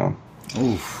 So,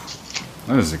 oof,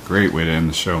 that is a great way to end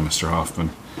the show, Mr. Hoffman.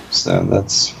 So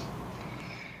that's...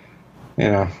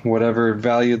 whatever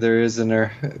value there is in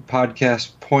our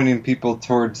podcast, pointing people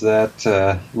towards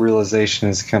that realization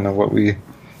is kind of what we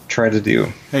try to do.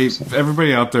 Hey,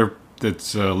 everybody out there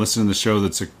that's listening to the show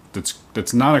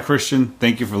that's not a Christian,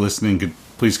 thank you for listening.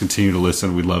 Please continue to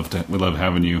listen. We love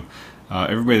having you.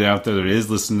 Everybody out there that is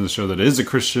listening to the show that is a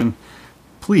Christian,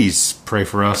 please pray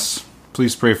for us.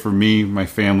 Please pray for me, my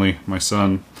family, my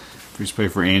son. Please pray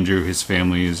for Andrew, his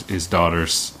family, his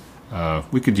daughters.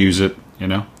 We could use it,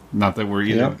 Not that we're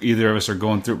either of us are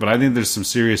going through it, but I think there's some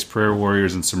serious prayer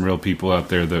warriors and some real people out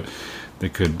there that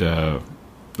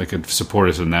could support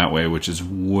us in that way, which is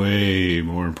way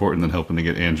more important than helping to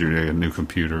get Andrew a new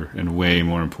computer, and way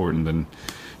more important than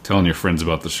telling your friends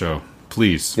about the show.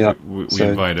 Please, we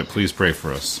invite it. Please pray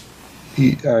for us.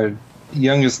 Our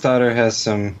youngest daughter has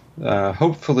some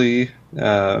hopefully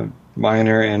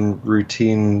minor and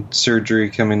routine surgery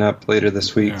coming up later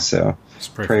this week, so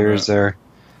prayers are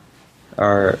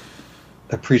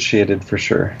appreciated for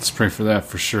sure. Let's pray for that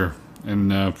for sure,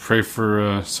 and pray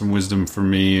for some wisdom for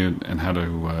me and how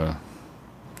to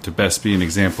best be an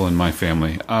example in my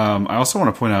family. I also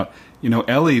want to point out,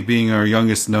 Ellie being our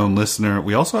youngest known listener,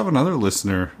 we also have another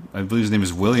listener. I believe his name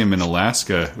is William in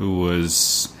Alaska, who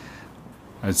was,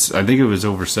 I think it was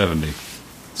over 70.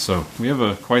 So we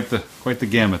have quite the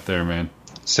gamut there, man.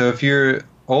 So if you're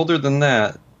older than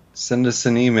that, send us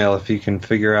an email if you can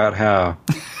figure out how.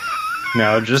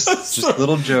 No, just a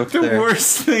little joke there. The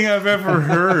worst thing I've ever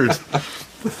heard.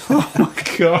 Oh my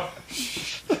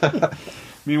gosh.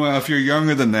 Meanwhile, if you're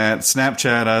younger than that,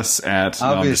 Snapchat us at...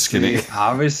 No, I'm just kidding.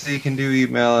 Obviously, you can do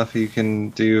email if you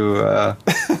can do...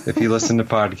 if you listen to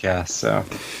podcasts, so...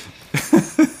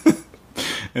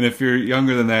 And if you're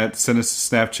younger than that, send us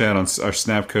a Snapchat on our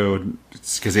Snap code,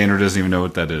 because Andrew doesn't even know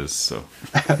what that is, so...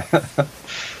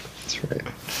 That's right.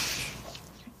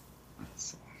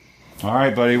 All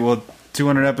right, buddy. Well,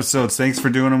 200 episodes. Thanks for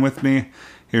doing them with me.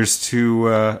 Here's to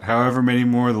however many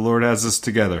more the Lord has us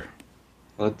together.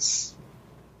 Let's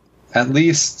at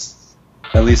least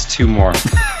 2 more.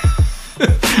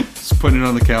 Just putting it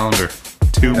on the calendar.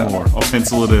 2 more. I'll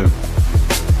pencil it in.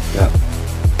 Yeah.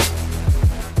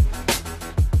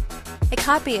 A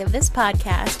copy of this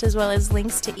podcast, as well as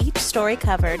links to each story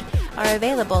covered, are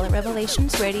available at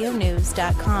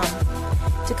revelationsradionews.com.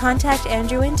 To contact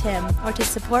Andrew and Tim, or to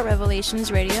support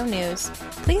Revelations Radio News,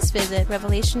 please visit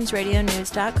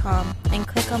revelationsradionews.com and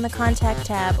click on the Contact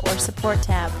tab or Support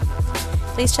tab.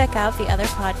 Please check out the other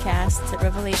podcasts at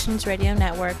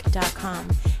revelationsradionetwork.com,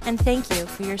 and thank you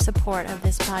for your support of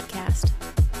this podcast.